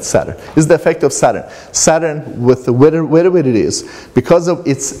planet, Saturn, is the effect of Saturn. Saturn, with wherever it is, because of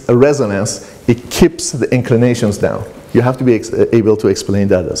its resonance, it keeps the inclinations down. You have to be able to explain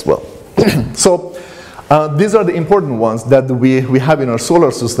that as well. So these are the important ones that we have in our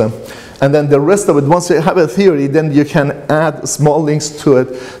solar system. And then the rest of it, once you have a theory, then you can add small links to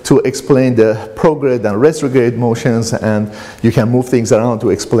it to explain the prograde and retrograde motions, and you can move things around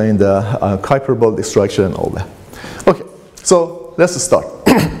to explain the Kuiper-Belt structure and all that. Okay, so let's start.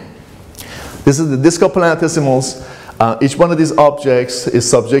 This is the discoplanetesimals. Each one of these objects is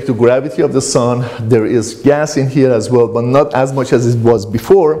subject to gravity of the sun. There is gas in here as well, but not as much as it was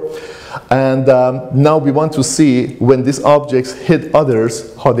before. And now we want to see when these objects hit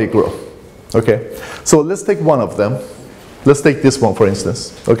others, how they grow. Okay, so let's take one of them. Let's take this one, for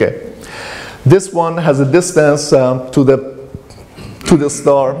instance. Okay, this one has a distance to the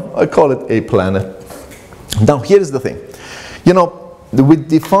star. I call it a planet. Now here is the thing. You know, we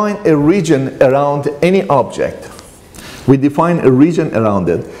define a region around any object. We define a region around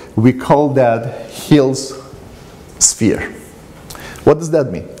it. We call that Hill's sphere. What does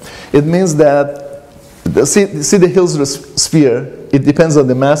that mean? It means that, see the Hill's sphere, it depends on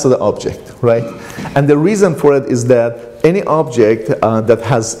the mass of the object, right? And the reason for it is that any object that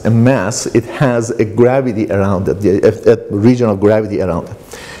has a mass, it has a gravity around it, a region of gravity around it.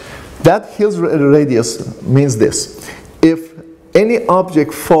 That Hill's radius means this. If any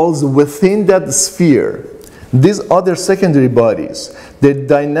object falls within that sphere, these other secondary bodies, their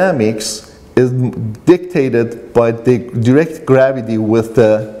dynamics is dictated by the direct gravity with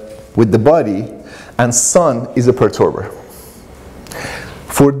the body, and sun is a perturber.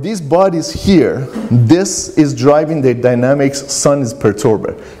 For these bodies here, this is driving their dynamics, sun is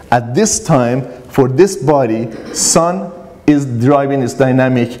perturber. At this time, for this body, sun is driving its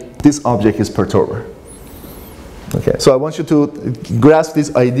dynamic, this object is perturber. Okay, so I want you to grasp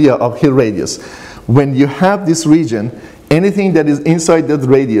this idea of Hill radius. When you have this region, anything that is inside that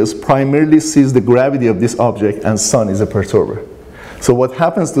radius primarily sees the gravity of this object, and sun is a perturber. So what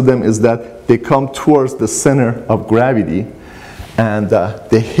happens to them is that they come towards the center of gravity, and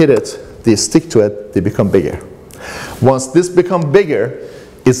they hit it, they stick to it, they become bigger. Once this becomes bigger,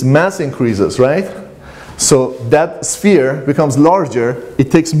 its mass increases, right? So that sphere becomes larger,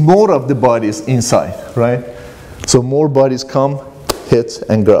 it takes more of the bodies inside, right? So more bodies come, hit,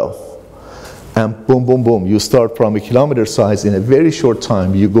 and grow. And boom, boom, boom, you start from a kilometer size. In a very short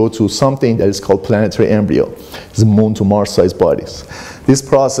time, you go to something that is called planetary embryo. It's Moon to Mars sized bodies. This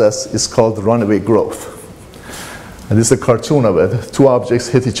process is called runaway growth. And this is a cartoon of it. Two objects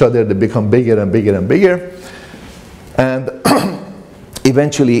hit each other, they become bigger and bigger and bigger. And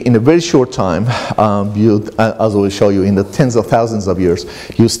eventually, in a very short time, as I will show you, in the tens of thousands of years,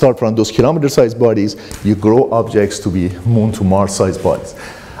 you start from those kilometer-sized bodies, you grow objects to be Moon to Mars-sized bodies.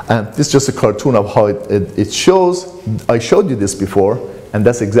 And this is just a cartoon of how it shows. I showed you this before, and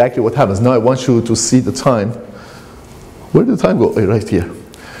that's exactly what happens. Now I want you to see the time. Where did the time go? Right here.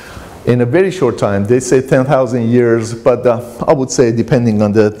 In a very short time, they say 10,000 years, but I would say depending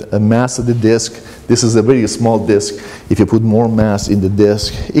on the mass of the disk, this is a very small disk. If you put more mass in the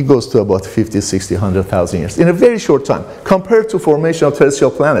disk, it goes to about 50, 60, 100,000 years. In a very short time, compared to formation of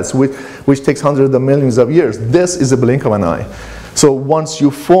terrestrial planets, which takes hundreds of millions of years, this is a blink of an eye. So once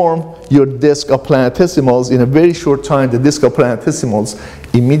you form your disk of planetesimals, in a very short time, the disk of planetesimals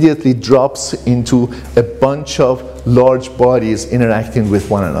immediately drops into a bunch of large bodies interacting with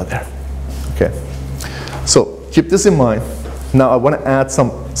one another. Okay, so keep this in mind. Now I want to add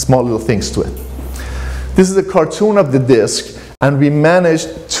some small little things to it. This is a cartoon of the disk, and we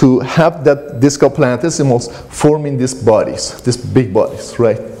managed to have that disk of planetesimals forming these bodies, these big bodies,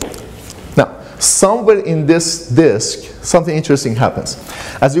 right? Now, somewhere in this disk, something interesting happens.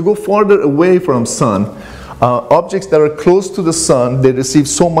 As you go farther away from sun, objects that are close to the sun, they receive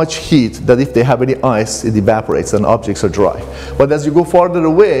so much heat that if they have any ice, it evaporates and objects are dry. But as you go farther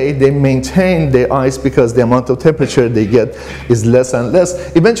away, they maintain the ice because the amount of temperature they get is less and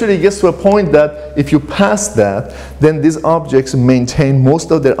less. Eventually it gets to a point that if you pass that, then these objects maintain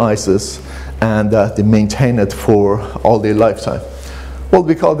most of their ices, and they maintain it for all their lifetime. Well,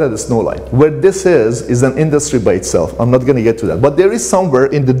 we call that a snow line. Where this is an industry by itself. I'm not going to get to that. But there is somewhere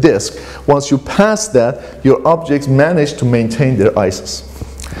in the disk, once you pass that, your objects manage to maintain their ices.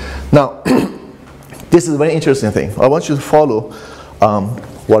 Now, this is a very interesting thing. I want you to follow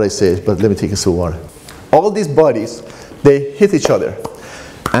what I say, but let me take a sip of water. All these bodies, they hit each other,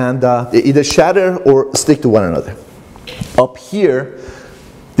 and they either shatter or stick to one another. Up here,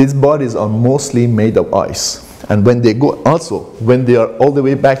 these bodies are mostly made of ice. And when they go, also, when they are all the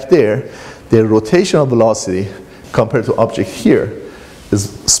way back there, their rotational velocity compared to object here is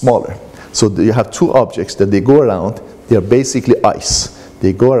smaller. So you have two objects that they go around, they are basically ice.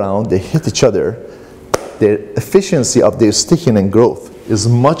 They go around, they hit each other. Their efficiency of their sticking and growth is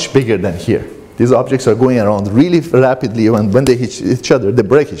much bigger than here. These objects are going around really rapidly, and when they hit each other, they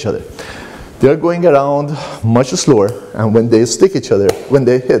break each other. They are going around much slower, and when they stick each other, when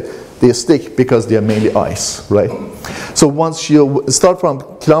they hit, they stick because they are mainly ice, right? So once you start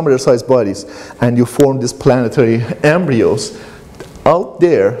from kilometer-sized bodies and you form these planetary embryos, out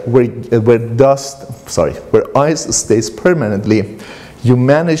there where ice stays permanently, you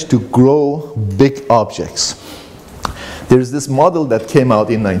manage to grow big objects. There's this model that came out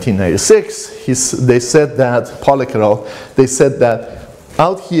in 1996. They said that, Paul et al., they said that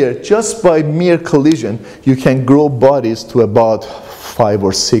out here, just by mere collision, you can grow bodies to about 5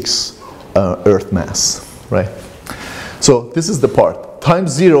 or 6 Earth mass, right? So this is the part. Time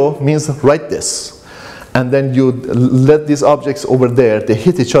zero means write this. And then you let these objects over there, they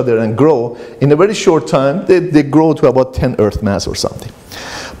hit each other and grow. In a very short time, they grow to about 10 Earth mass or something.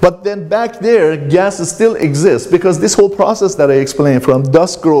 But then back there, gas still exists, because this whole process that I explained from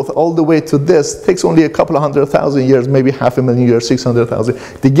dust growth all the way to this takes only a couple of 100,000 years, maybe 500,000 years, 600,000.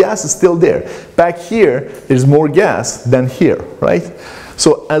 The gas is still there. Back here, there's more gas than here, right?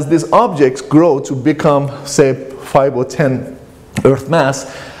 So as these objects grow to become, say, 5 or 10 Earth mass,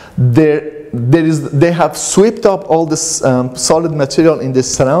 they have swept up all this solid material in the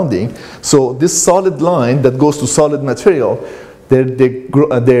surrounding. So this solid line that goes to solid material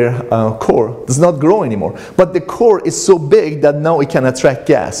core does not grow anymore. But the core is so big that now it can attract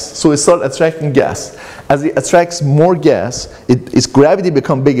gas. So it starts attracting gas. As it attracts more gas, its gravity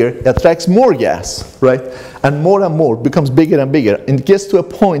becomes bigger, it attracts more gas, right? And more, becomes bigger and bigger. And it gets to a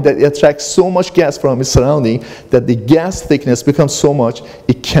point that it attracts so much gas from its surrounding that the gas thickness becomes so much,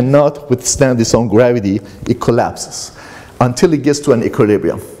 it cannot withstand its own gravity, it collapses until it gets to an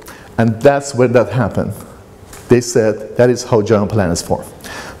equilibrium. And that's where that happened. They said that is how giant planets form.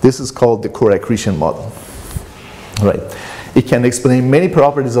 This is called the core accretion model, right? It can explain many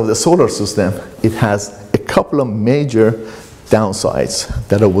properties of the solar system. It has a couple of major downsides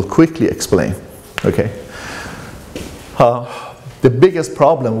that I will quickly explain, okay? The biggest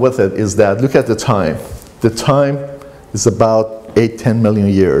problem with it is that, look at the time. The time is about 8–10 million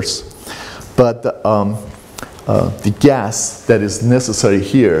years. But the gas that is necessary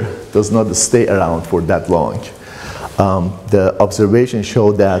here does not stay around for that long. The observation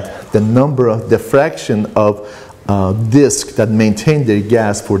showed that the fraction of disks that maintain their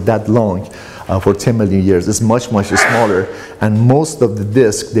gas for that long, for 10 million years, is much smaller, and most of the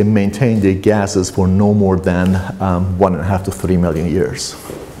disks, they maintain their gases for no more than 1.5 to 3 million years.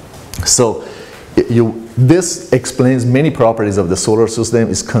 So this explains many properties of the solar system.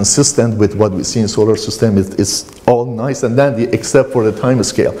 It's consistent with what we see in solar system. It's all nice and dandy except for the time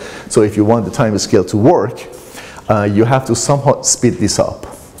scale. So if you want the time scale to work, you have to somehow speed this up.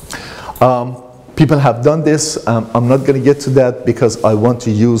 People have done this. I'm not going to get to that because I want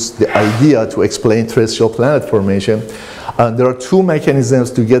to use the idea to explain terrestrial planet formation. There are two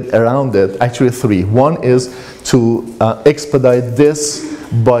mechanisms to get around it, actually three. One is to expedite this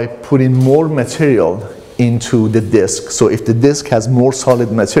by putting more material into the disk. So if the disk has more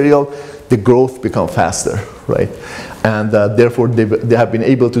solid material, the growth becomes faster, right? And therefore they have been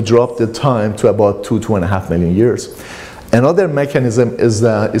able to drop the time to about 2–2.5 million years. Another mechanism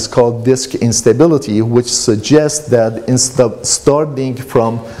is called disk instability, which suggests that instead of starting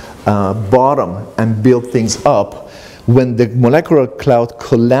from bottom and build things up, when the molecular cloud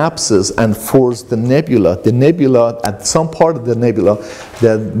collapses and forms the nebula, at some part of the nebula,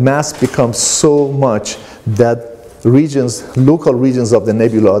 the mass becomes so much that local regions of the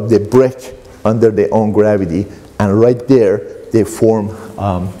nebula, they break under their own gravity, and right there they form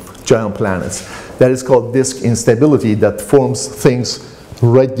giant planets. That is called disk instability, that forms things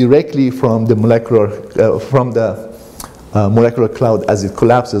right directly from the molecular cloud as it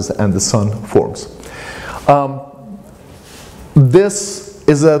collapses and the sun forms. This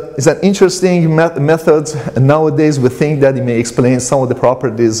is an interesting method. Nowadays we think that it may explain some of the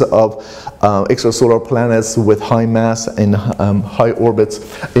properties of extrasolar planets with high mass and high orbits,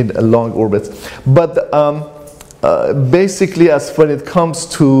 in long orbits. But basically, when it comes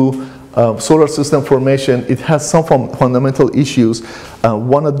to solar system formation, it has some fundamental issues.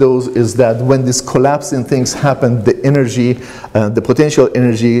 One of those is that when this collapsing things happen, the energy, the potential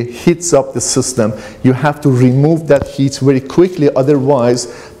energy heats up the system. You have to remove that heat very quickly, otherwise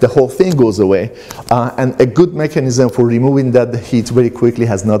the whole thing goes away. And a good mechanism for removing that heat very quickly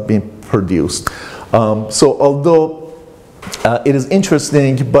has not been produced. So although it is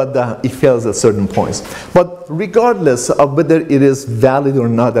interesting, but it fails at certain points. But regardless of whether it is valid or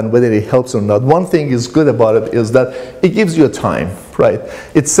not and whether it helps or not, one thing is good about it is that it gives you a time, right?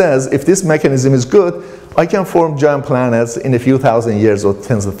 It says if this mechanism is good, I can form giant planets in a few thousand years or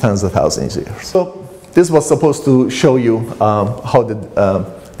tens of thousands of years. So this was supposed to show you how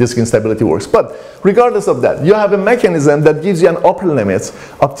the disk instability works. But regardless of that, you have a mechanism that gives you an upper limit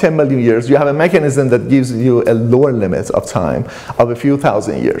of 10 million years. You have a mechanism that gives you a lower limit of time of a few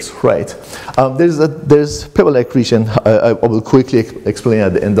thousand years, right? There's pebble accretion. I will quickly explain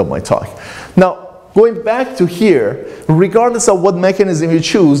at the end of my talk. Now, going back to here, regardless of what mechanism you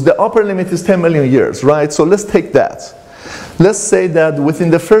choose, the upper limit is 10 million years, right? So let's take that. Let's say that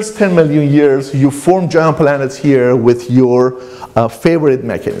within the first 10 million years, you form giant planets here with your favorite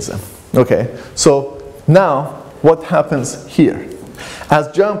mechanism. Okay, so now what happens here? As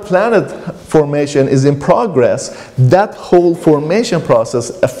giant planet formation is in progress, that whole formation process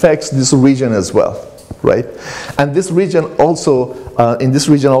affects this region as well, right? And this region also, in this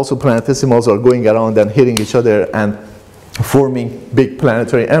region also planetesimals are going around and hitting each other and forming big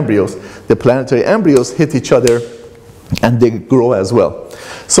planetary embryos. The planetary embryos hit each other and they grow as well.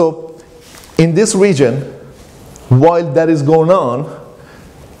 So in this region, while that is going on,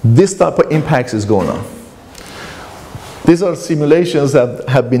 this type of impacts is going on. These are simulations that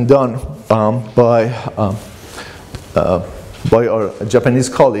have been done by our Japanese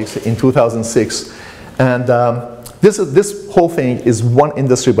colleagues in 2006. And This whole thing is one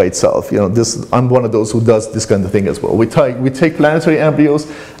industry by itself. I'm one of those who does this kind of thing as well. We take planetary embryos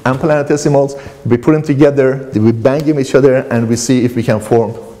and planetesimals, we put them together, we bang them each other, and we see if we can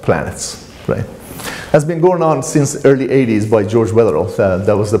form planets, right? Has been going on since early 80s by George Wetherell.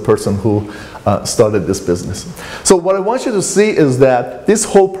 That was the person who started this business. So what I want you to see is that this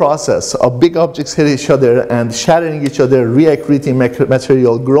whole process of big objects hitting each other and shattering each other, reaccreting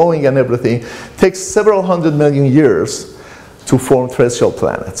material, growing and everything, takes several 100 million years to form terrestrial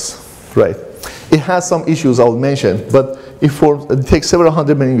planets, right? It has some issues I'll mention, but it takes several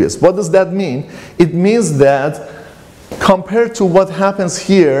 100 million years. What does that mean? It means that compared to what happens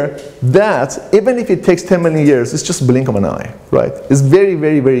here, that even if it takes 10 million years, it's just a blink of an eye, right? It's very,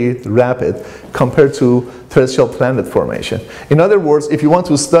 very, very rapid compared to terrestrial planet formation. In other words, if you want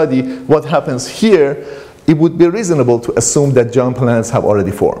to study what happens here, it would be reasonable to assume that giant planets have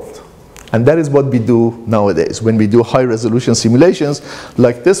already formed. And that is what we do nowadays. When we do high resolution simulations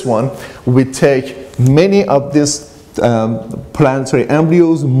like this one, we take many of these planetary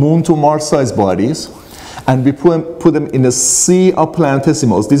embryos, moon to Mars sized bodies, and we put them in a sea of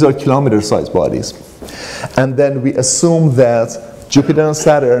planetesimals. These are kilometer-sized bodies. And then we assume that Jupiter and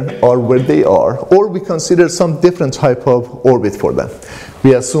Saturn are where they are, or we consider some different type of orbit for them.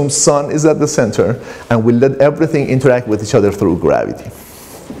 We assume Sun is at the center, and we let everything interact with each other through gravity.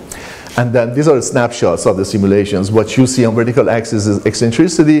 And then these are snapshots of the simulations. What you see on vertical axis is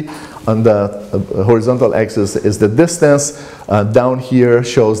eccentricity, on the horizontal axis is the distance. Down here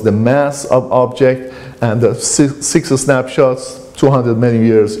shows the mass of object, and the 6 snapshots, 200 million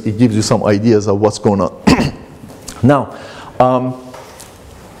years, it gives you some ideas of what's going on. Now,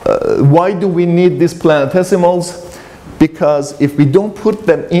 why do we need these planetesimals? Because if we don't put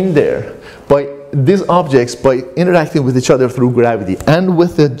them in there, these objects, by interacting with each other through gravity and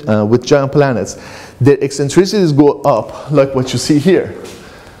with giant planets, their eccentricities go up, like what you see here,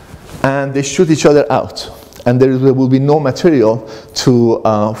 and they shoot each other out, and there will be no material to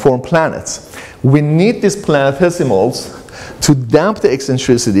form planets. We need these planetesimals to damp the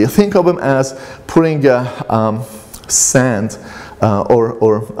eccentricity. Think of them as putting sand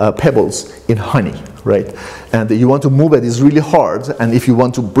or pebbles in honey, right? And you want to move it is really hard, and if you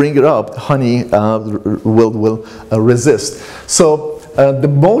want to bring it up, honey will resist. So the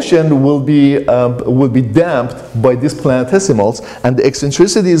motion will be damped by these planetesimals, and the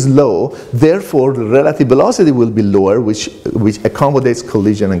eccentricity is low. Therefore, the relative velocity will be lower, which accommodates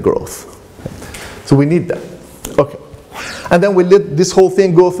collision and growth. So we need that. Okay. And then we let this whole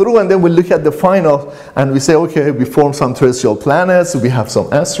thing go through, and then we look at the final, and we say, okay, we formed some terrestrial planets, we have some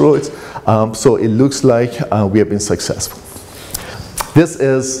asteroids, so it looks like we have been successful. This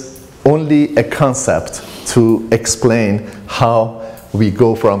is only a concept to explain how we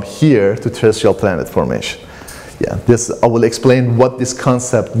go from here to terrestrial planet formation. Yeah, I will explain what this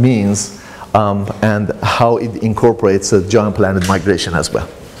concept means and how it incorporates a giant planet migration as well.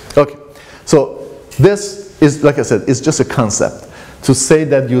 Okay, so this is, like I said, it's just a concept to say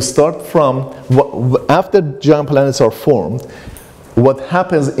that you start from, after giant planets are formed, what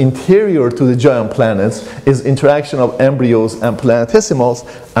happens interior to the giant planets is interaction of embryos and planetesimals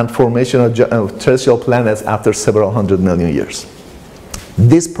and formation of terrestrial planets after several 100 million years.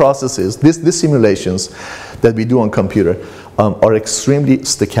 These processes, these simulations that we do on computer are extremely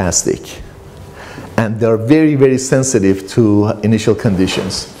stochastic, and they're very, very sensitive to initial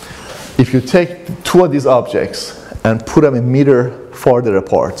conditions. If you take 2 of these objects and put them a meter farther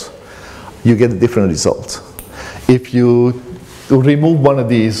apart, you get a different result. If you remove one of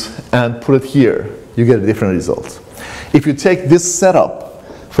these and put it here, you get a different result. If you take this setup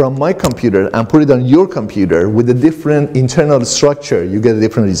from my computer and put it on your computer with a different internal structure, you get a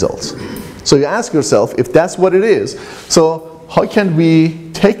different result. So you ask yourself, if that's what it is, so how can we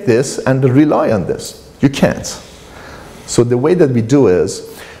take this and rely on this? You can't. So the way that we do is,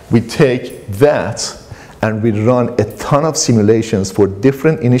 we take that and we run a ton of simulations for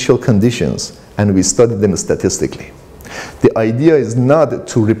different initial conditions, and we study them statistically. The idea is not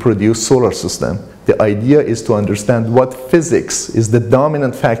to reproduce solar system. The idea is to understand what physics is the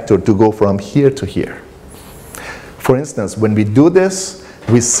dominant factor to go from here to here. For instance, when we do this,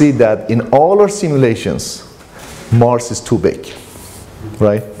 we see that in all our simulations, Mars is too big,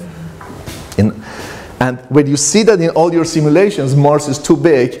 right? And when you see that in all your simulations, Mars is too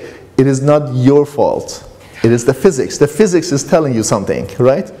big, it is not your fault. It is the physics. The physics is telling you something,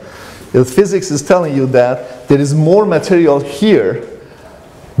 right? The physics is telling you that there is more material here.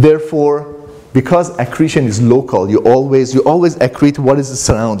 Therefore, because accretion is local, you always accrete what is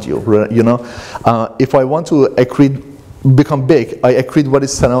around you. You know, if I want to accrete become big, I accrete what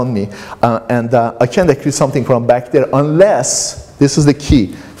is surrounding me, and I can't accrete something from back there unless, this is the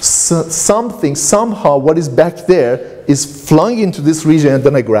key, something, somehow what is back there is flung into this region and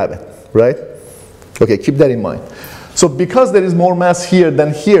then I grab it, right? Okay, keep that in mind. So because there is more mass here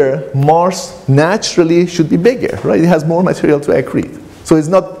than here, Mars naturally should be bigger, right? It has more material to accrete. So it's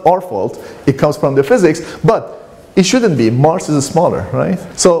not our fault, it comes from the physics, but it shouldn't be. Mars is smaller, right?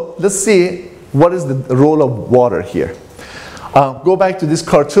 So let's see what is the role of water here. Go back to this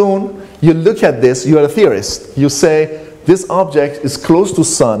cartoon, you look at this, you are a theorist. You say, this object is close to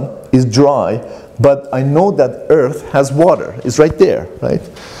sun, is dry, but I know that Earth has water. It's right there, right?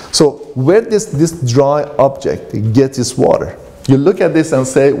 So where does this dry object get its water? You look at this and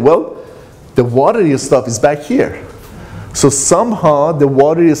say, well, the watery stuff is back here. So somehow the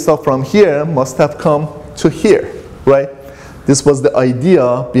watery stuff from here must have come to here, right? This was the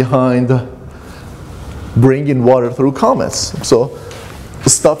idea behind bringing water through comets. So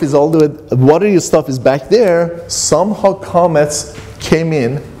stuff is all the way, watery stuff is back there. Somehow comets came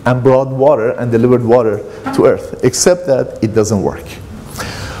in and brought water and delivered water to Earth, except that it doesn't work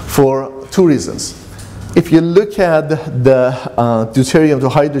for two reasons. If you look at the deuterium to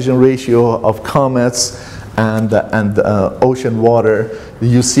hydrogen ratio of comets and ocean water,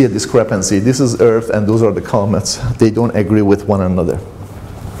 you see a discrepancy. This is Earth and those are the comets. They don't agree with one another.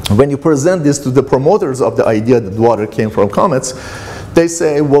 When you present this to the promoters of the idea that water came from comets, they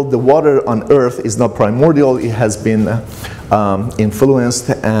say, well, the water on Earth is not primordial. It has been influenced,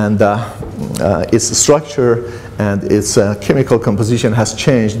 and its structure and its chemical composition has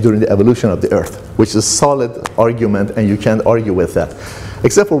changed during the evolution of the Earth, which is a solid argument, and you can't argue with that.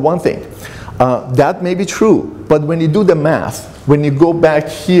 Except for one thing. That may be true, but when you do the math, when you go back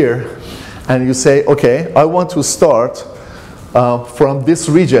here and you say, okay, I want to start from this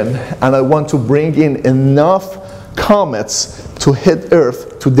region, and I want to bring in enough comets to hit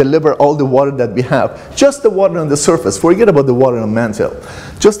Earth to deliver all the water that we have. Just the water on the surface. Forget about the water on the mantle.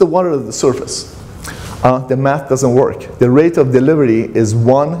 Just the water on the surface. The math doesn't work. The rate of delivery is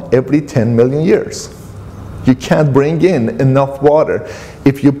 1 every 10 million years. You can't bring in enough water.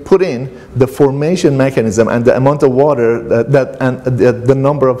 If you put in the formation mechanism and the amount of water and the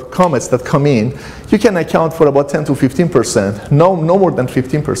number of comets that come in, you can account for about 10 to 15%, no more than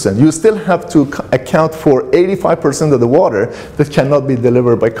 15%. You still have to account for 85% of the water that cannot be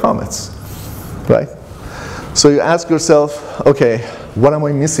delivered by comets, right? So you ask yourself, okay, what am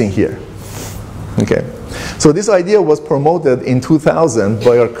I missing here? Okay. So this idea was promoted in 2000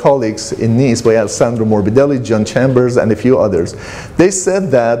 by our colleagues in Nice, by Alessandro Morbidelli, John Chambers, and a few others. They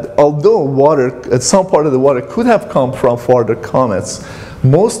said that although water, some part of the water could have come from farther comets,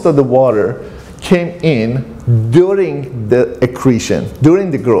 most of the water came in during the accretion,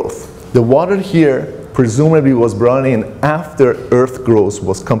 during the growth. The water here presumably was brought in after Earth growth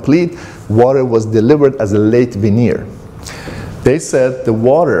was complete. Water was delivered as a late veneer. They said the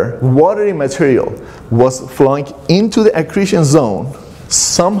watery material was flowing into the accretion zone,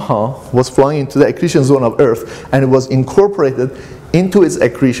 somehow was flowing into the accretion zone of Earth, and it was incorporated into its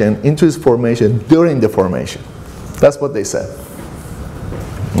accretion, into its formation during the formation. That's what they said.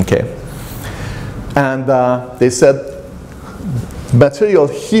 Okay. And they said material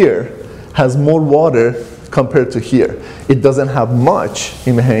here has more water compared to here. It doesn't have much.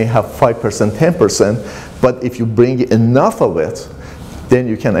 It may have 5%, 10%, but if you bring enough of it, then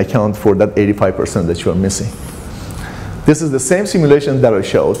you can account for that 85% that you are missing. This is the same simulation that I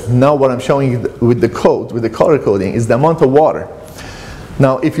showed. Now what I'm showing with the code, with the color coding, is the amount of water.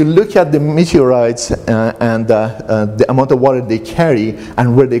 Now if you look at the meteorites and the amount of water they carry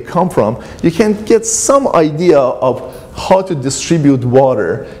and where they come from, you can get some idea of how to distribute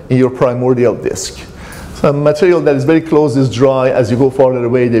water in your primordial disk. So material that is very close is dry. As you go farther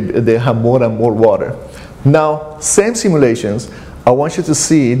away, they have more and more water. Now, same simulations, I want you to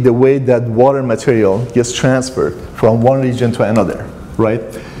see the way that water material gets transferred from one region to another, right?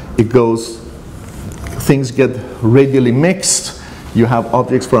 It goes, things get radially mixed. You have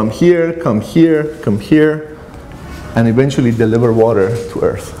objects from here, come here, and eventually deliver water to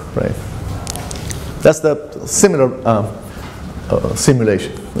Earth, right? That's the similar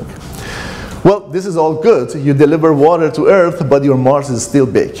simulation. Okay. Well, this is all good. You deliver water to Earth, but your Mars is still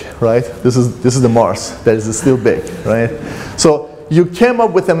big, right? This is the Mars that is still big, right? So you came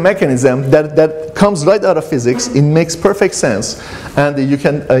up with a mechanism that comes right out of physics. It makes perfect sense, and you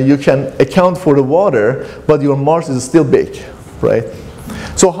can account for the water, but your Mars is still big, right?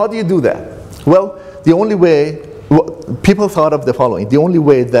 So how do you do that? Well, the only way people thought of the following: the only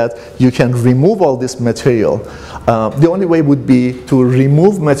way that you can remove all this material, the only way would be to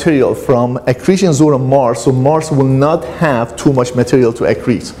remove material from accretion zone of Mars, so Mars will not have too much material to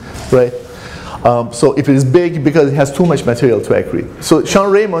accrete, right? So if it is big, because it has too much material to accrete. So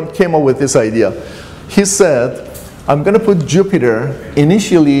Sean Raymond came up with this idea. He said, I'm going to put Jupiter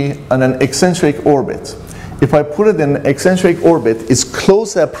initially on an eccentric orbit. If I put it in an eccentric orbit, its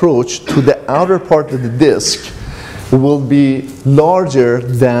close approach to the outer part of the disk will be larger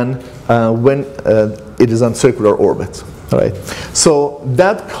than when it is on circular orbit. Right? So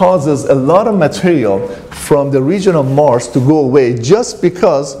that causes a lot of material from the region of Mars to go away, just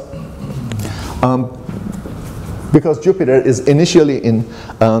because Jupiter is initially in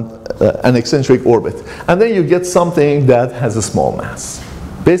an eccentric orbit. And then you get something that has a small mass.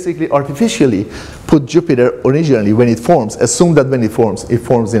 Basically, artificially put Jupiter originally, when it forms, assume that when it forms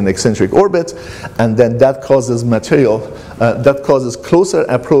in an eccentric orbit, and then that causes material, that causes closer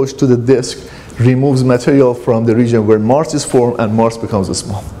approach to the disk, removes material from the region where Mars is formed, and Mars becomes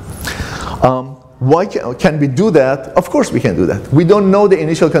small. Why can we do that? Of course we can do that. We don't know the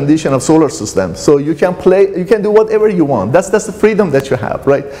initial condition of solar system, so you can do whatever you want. That's the freedom that you have,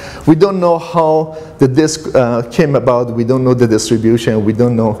 right? We don't know how the disk came about. We don't know the distribution. We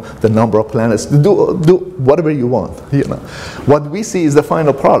don't know the number of planets. Do whatever you want. You know, what we see is the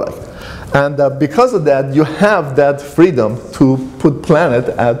final product, and because of that, you have that freedom to put planet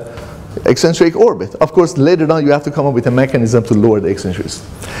at eccentric orbit. Of course, later on you have to come up with a mechanism to lower the eccentricity.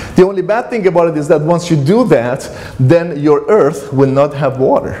 The only bad thing about it is that once you do that, then your Earth will not have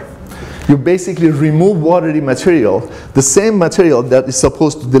water. You basically remove watery material. The same material that is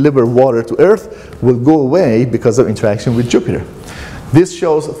supposed to deliver water to Earth will go away because of interaction with Jupiter. This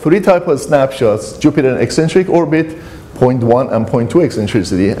shows three types of snapshots: Jupiter in eccentric orbit, 0.1 and 0.2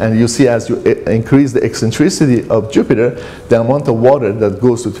 eccentricity, and you see as you increase the eccentricity of Jupiter, the amount of water that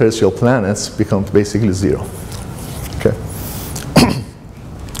goes to terrestrial planets becomes basically zero. Okay.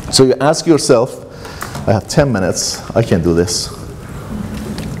 So you ask yourself, I have 10 minutes, I can do this.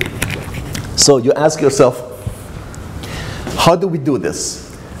 So you ask yourself, how do we do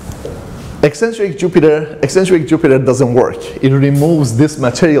this? Eccentric Jupiter doesn't work. It removes this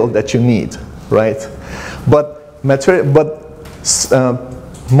material that you need, right? But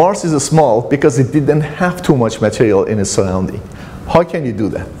Mars is small because it didn't have too much material in its surrounding. How can you do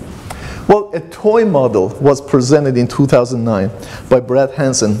that? Well, a toy model was presented in 2009 by Brad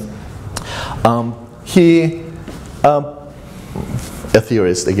Hansen. A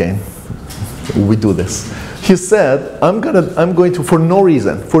theorist again, we do this. He said, I'm going to, for no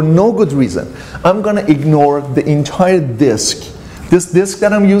reason, for no good reason, I'm going to ignore the entire disk. This disk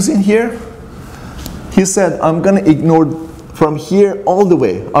that I'm using here, he said, I'm going to ignore from here all the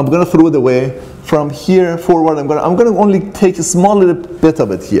way. I'm going to throw it away. From here forward, I'm going to only take a small little bit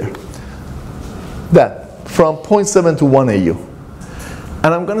of it here. That, from 0.7 to 1 AU.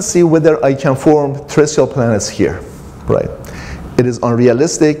 And I'm going to see whether I can form terrestrial planets here, right? It is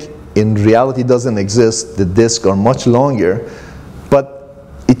unrealistic. In reality, it doesn't exist. The disks are much longer, but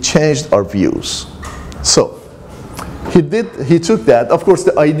it changed our views. So he took that. Of course,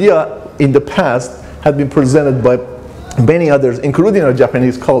 the idea in the past had been presented by many others, including our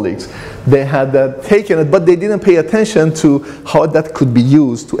Japanese colleagues. They had taken it, but they didn't pay attention to how that could be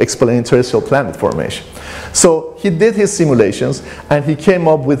used to explain terrestrial planet formation. So he did his simulations, and he came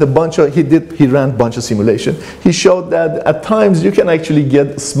up with a bunch of, he ran a bunch of simulations. He showed that at times you can actually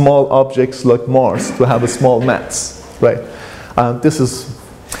get small objects like Mars to have a small mass, right?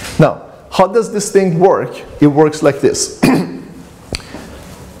 Now, how does this thing work? It works like this.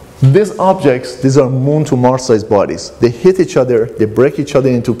 These objects, these are Moon to Mars-sized bodies. They hit each other, they break each other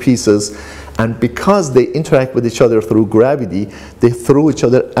into pieces, and because they interact with each other through gravity, they throw each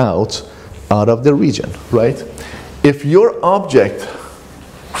other out of the region, right? If your object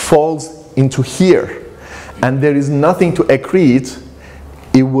falls into here, and there is nothing to accrete,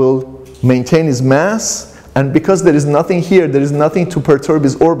 it will maintain its mass, and because there is nothing here, there is nothing to perturb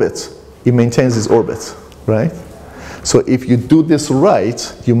its orbit, it maintains its orbit, right? So if you do this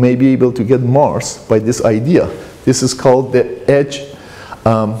right, you may be able to get Mars by this idea. This is called the edge,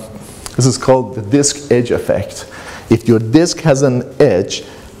 this is called the disk edge effect. If your disk has an edge,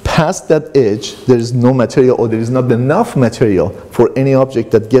 past that edge, there is no material, or there is not enough material for any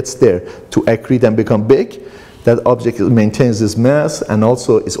object that gets there to accrete and become big. That object maintains its mass, and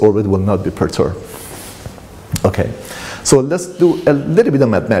also its orbit will not be perturbed. Okay. So let's do a little bit of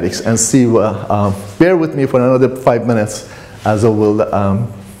mathematics and see, bear with me for another 5 minutes as I will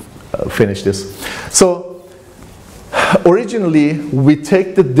finish this. So originally we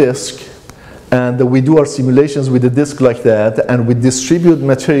take the disk And we do our simulations with a disk like that, and we distribute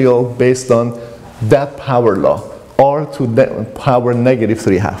material based on that power law, r to the power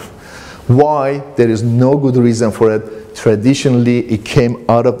 -3/2. Why? There is no good reason for it. Traditionally, it came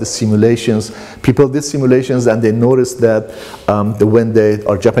out of the simulations. People did simulations, and they noticed that when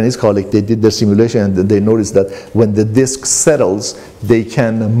our Japanese colleague, they did the simulation, and they noticed that when the disk settles, they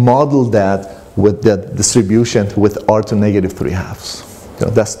can model that with that distribution with r to -3/2. You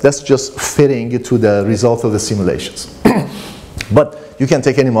know, that's just fitting to the result of the simulations. But you can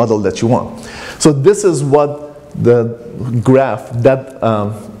take any model that you want. So this is what the graph, that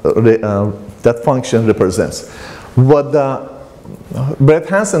function represents. What Brett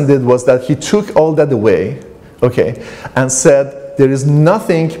Hansen did was that he took all that away, okay, and said there is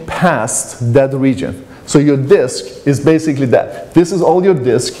nothing past that region. So your disk is basically that. This is all your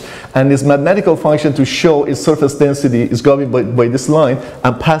disk, and its mathematical function to show its surface density is going by this line,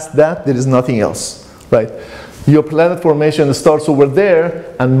 and past that there is nothing else, right? Your planet formation starts over there,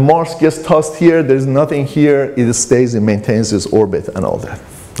 and Mars gets tossed here, there is nothing here, it stays and maintains its orbit and all that,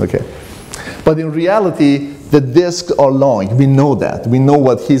 okay? But in reality, the disks are long. We know that. We know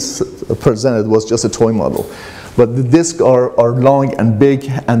what he's presented was just a toy model. But the disks are long and big,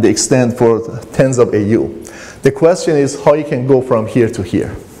 and they extend for tens of AU. The question is how you can go from here to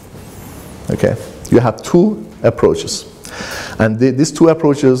here. Okay? You have two approaches. And these two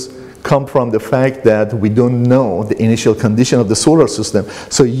approaches come from the fact that we don't know the initial condition of the solar system.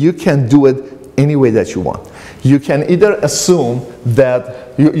 So you can do it any way that you want. You can either assume that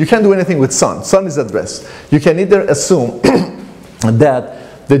you can't do anything with sun. Sun is at rest. You can either assume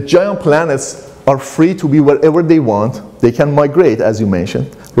that the giant planets are free to be wherever they want. They can migrate, as you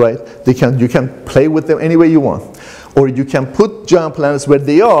mentioned, right? You can play with them any way you want. Or you can put giant planets where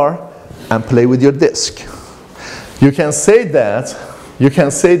they are and play with your disk. You can say that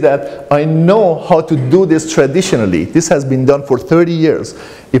I know how to do this traditionally. This has been done for 30 years.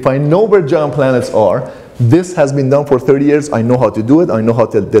 If I know where giant planets are, this has been done for 30 years. I know how to do it. I know how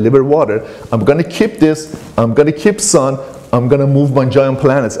to deliver water. I'm going to keep this. I'm going to keep sun. I'm going to move my giant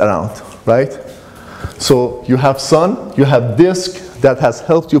planets around, right? So you have sun. You have disk that has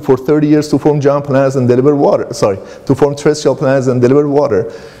helped you for 30 years to form giant planets and deliver water. Sorry, to form terrestrial planets and deliver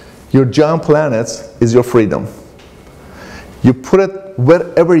water. Your giant planets is your freedom. You put it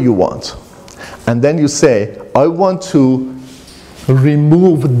wherever you want. And then you say, I want to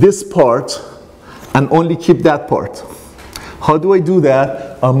remove this part and only keep that part. How do I do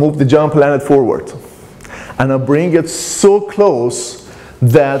that? I'll move the giant planet forward. And I'll bring it so close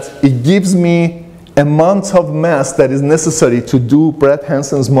that it gives me amount of mass that is necessary to do Brett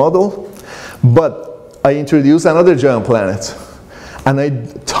Hansen's model, but I introduce another giant planet. And I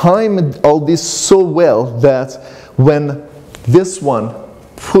timed all this so well that when this one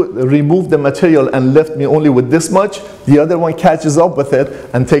removed the material and left me only with this much, the other one catches up with it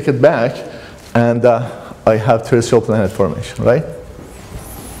and take it back, and I have terrestrial planet formation, right?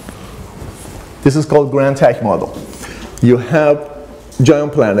 This is called Grand Tack model. You have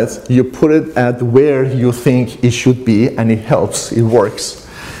giant planets, you put it at where you think it should be, and it helps, it works.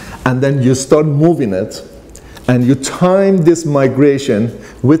 And then you start moving it, and you time this migration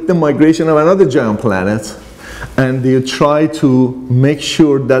with the migration of another giant planet, and you try to make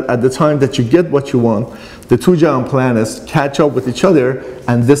sure that at the time that you get what you want, the two giant planets catch up with each other,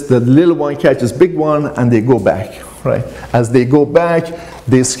 and the little one catches big one, and they go back, right? As they go back,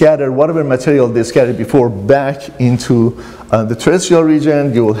 they scatter whatever material they scattered before back into the terrestrial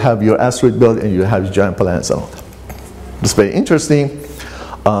region. You will have your asteroid belt, and you have your giant planets and all that. It's very interesting.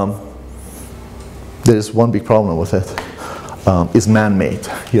 There is one big problem with it. It's man-made,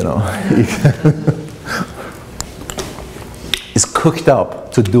 you know. It's cooked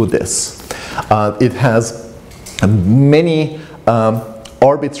up to do this. It has many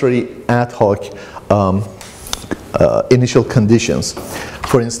arbitrary ad hoc initial conditions.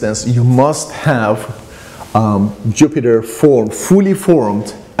 For instance, you must have Jupiter fully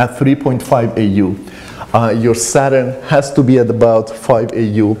formed at 3.5 AU. Your Saturn has to be at about 5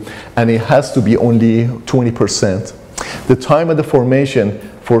 AU, and it has to be only 20%. The time of the formation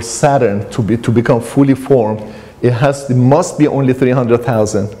for Saturn to become fully formed, it must be only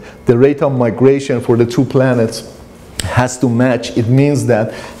 300,000. The rate of migration for the two planets has to match. It means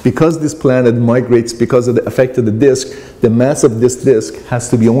that because this planet migrates because of the effect of the disk, the mass of this disk has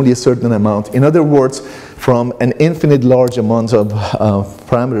to be only a certain amount. In other words, from an infinite large amount of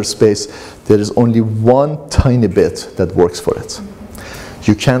parameter space, there is only one tiny bit that works for it.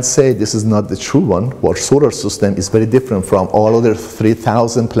 You can't say this is not the true one. Our solar system is very different from all other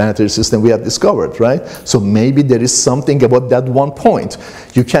 3,000 planetary systems we have discovered, right? So maybe there is something about that one point.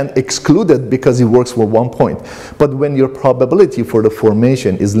 You can't exclude it because it works for one point. But when your probability for the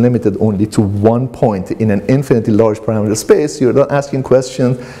formation is limited only to one point in an infinitely large parameter space, you're not asking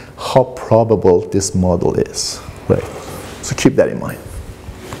questions how probable this model is, right? So keep that in mind.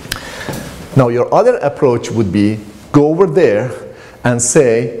 Now your other approach would be go over there and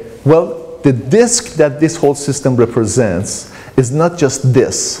say, well, the disk that this whole system represents is not just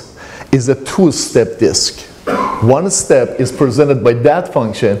this, it's a two-step disk. One step is presented by that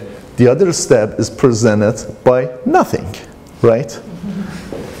function, the other step is presented by nothing, right?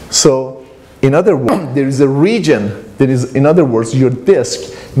 So, in other words, there is a region, in other words, your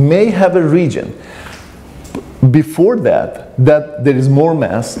disk may have a region. Before that there is more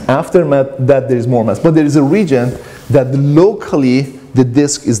mass, after that there is more mass, but there is a region that locally the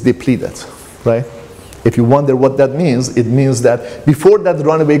disk is depleted, right? If you wonder what that means, it means that before that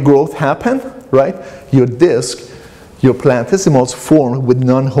runaway growth happened, right, your disk, your planetesimals form with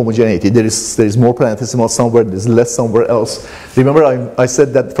non-homogeneity. There is more planetesimals somewhere, there's less somewhere else. Remember I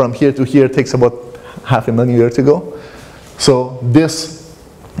said that from here to here takes about 500,000 years to go? So this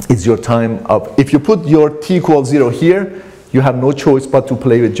is your time up. If you put your t equals 0 here, you have no choice but to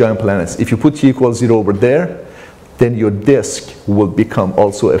play with giant planets. If you put t equals 0 over there, then your disk will become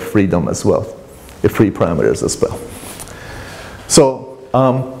also a freedom as well, a free parameters as well. So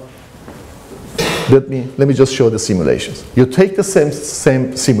let me just show the simulations. You take the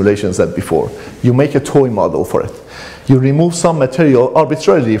same simulations as before. You make a toy model for it. You remove some material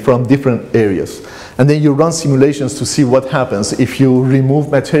arbitrarily from different areas. And then you run simulations to see what happens if you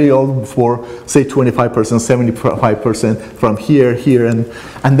remove material for, say, 25%, 75% from here,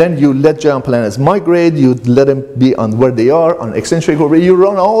 and then you let giant planets migrate, you let them be on where they are, on eccentric orbit. You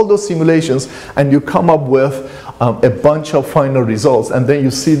run all those simulations, and you come up with a bunch of final results. And then you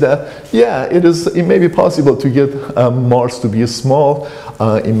see that, yeah, it may be possible to get Mars to be small.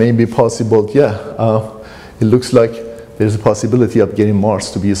 It may be possible, it looks like there's a possibility of getting Mars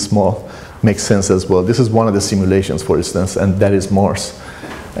to be small. Makes sense as well. This is one of the simulations, for instance, and that is Mars.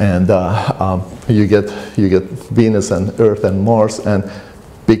 And you get Venus and Earth and Mars and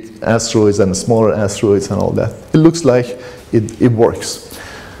big asteroids and smaller asteroids and all that. It looks like it works.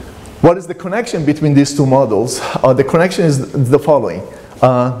 What is the connection between these two models? The connection is the following.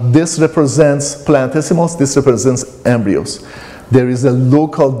 This represents planetesimals, this represents embryos. There is a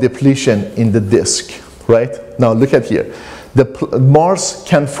local depletion in the disk, right? Now look at here. Mars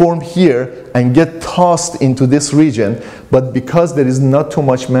can form here and get tossed into this region, but because there is not too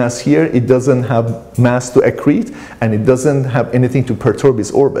much mass here, it doesn't have mass to accrete, and it doesn't have anything to perturb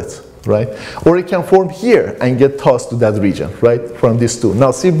its orbit, right? Or it can form here and get tossed to that region, right, from these two.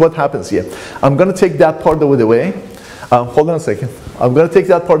 Now see what happens here. I'm going to take that part of the way. Hold on a second. I'm going to take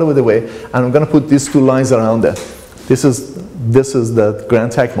that part of the way, and I'm going to put these two lines around it. This is the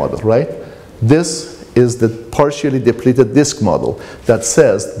Grand Tech model, right? This is the partially depleted disk model that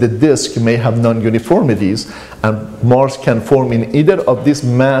says the disk may have non-uniformities and Mars can form in either of this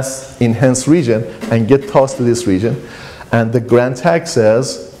mass-enhanced region and get tossed to this region. And the Grand Tech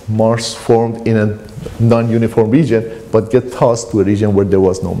says Mars formed in a non-uniform region but get tossed to a region where there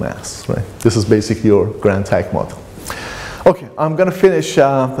was no mass, right? This is basically your Grand Tech model. Okay, I'm going to finish.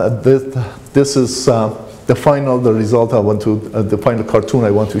 This is the result I want to, the final cartoon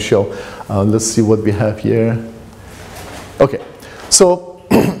I want to show. Let's see what we have here. Okay, so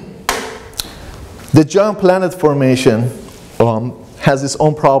the giant planet formation has its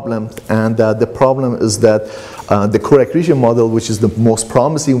own problem, and the problem is that the correct region model, which is the most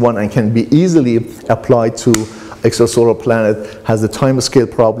promising one and can be easily applied to extrasolar planet, has the time scale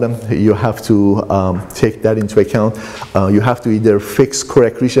problem. You have to take that into account. You have to either fix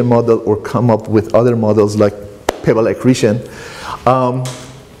correct region model or come up with other models like pebble accretion.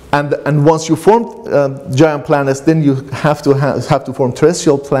 And once you form giant planets, then you have to form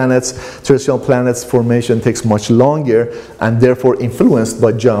terrestrial planets. Terrestrial planets formation takes much longer and therefore influenced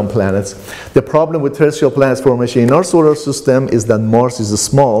by giant planets. The problem with terrestrial planets formation in our solar system is that Mars is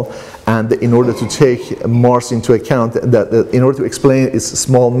small, and in order to take Mars into account, in order to explain its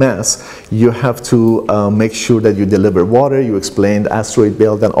small mass, you have to make sure that you deliver water, you explain the asteroid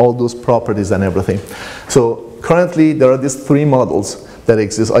belt and all those properties and everything. So currently there are these three models that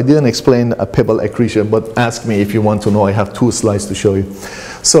exist. I didn't explain a pebble accretion, but ask me if you want to know. I have 2 slides to show you.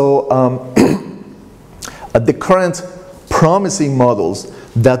 So the current promising models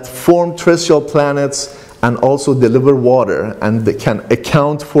that form terrestrial planets and also deliver water and they can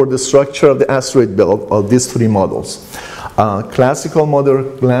account for the structure of the asteroid belt are these 3 models. Classical model,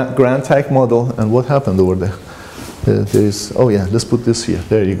 grand type model, and what happened over there? Oh yeah, let's put this here.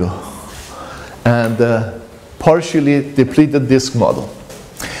 There you go. And partially depleted disk model.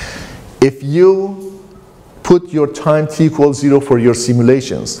 If you put your time t equals 0 for your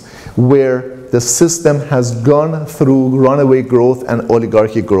simulations, where the system has gone through runaway growth and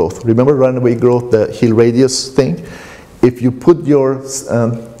oligarchy growth. Remember runaway growth, the Hill radius thing? If you put your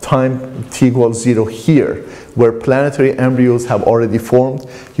time t equals 0 here, where planetary embryos have already formed,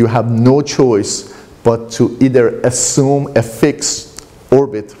 you have no choice but to either assume a fixed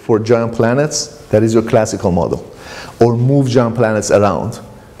orbit for giant planets, that is your classical model, or move giant planets around,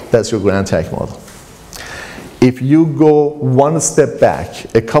 that's your grand type model. If you go one step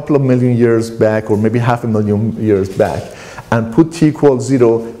back, a couple of million years back, or maybe 500,000 years back, and put t equals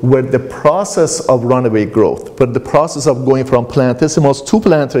 0, where the process of runaway growth, but the process of going from planetesimals to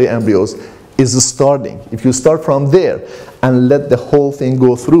planetary embryos is starting. If you start from there and let the whole thing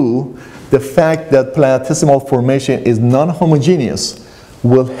go through, the fact that planetesimal formation is non-homogeneous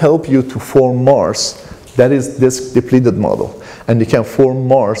will help you to form Mars. That is this depleted model. And you can form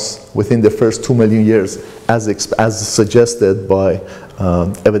Mars within the first 2 million years as suggested by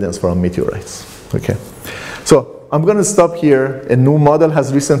evidence from meteorites. Okay. So I'm going to stop here. A new model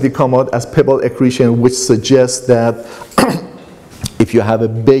has recently come out as pebble accretion, which suggests that if you have a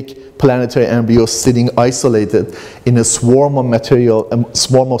big planetary embryo sitting isolated in a swarm of material, a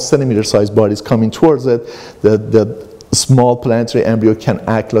swarm of centimeter-sized bodies coming towards it, the small planetary embryo can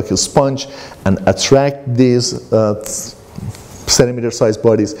act like a sponge and attract these centimeter-sized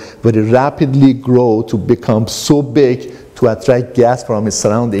bodies, very rapidly grow to become so big to attract gas from its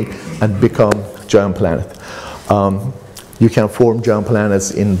surrounding and become giant planet. You can form giant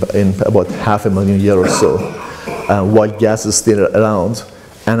planets in about 500,000 years or so, while gas is still around.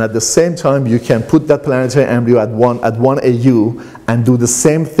 And at the same time, you can put that planetary embryo at 1 AU and do the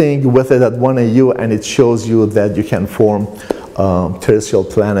same thing with it at 1 AU, and it shows you that you can form terrestrial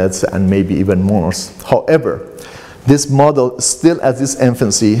planets and maybe even Mars. However, this model still at its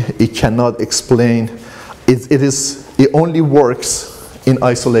infancy, it cannot explain, it only works in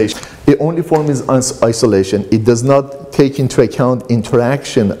isolation. It only forms in isolation. It does not take into account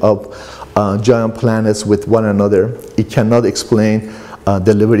interaction of giant planets with one another. It cannot explain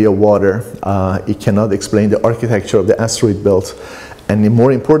delivery of water. It cannot explain the architecture of the asteroid belt. And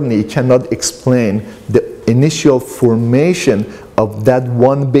more importantly, it cannot explain the initial formation of that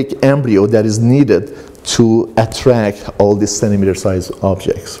one big embryo that is needed to attract all these centimeter-sized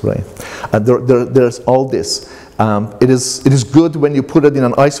objects, right? There's all this. It is good when you put it in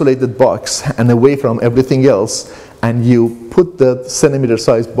an isolated box and away from everything else, and you put the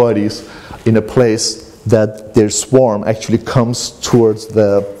centimeter-sized bodies in a place that their swarm actually comes towards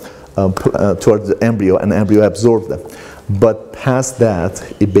the embryo, and the embryo absorbs them. But past that,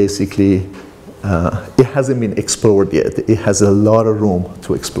 it basically, it hasn't been explored yet. It has a lot of room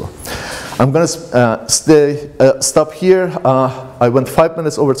to explore. I'm going to stop here. I went 5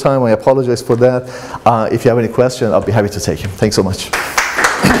 minutes over time. I apologize for that. If you have any questions, I'll be happy to take them. Thanks so much.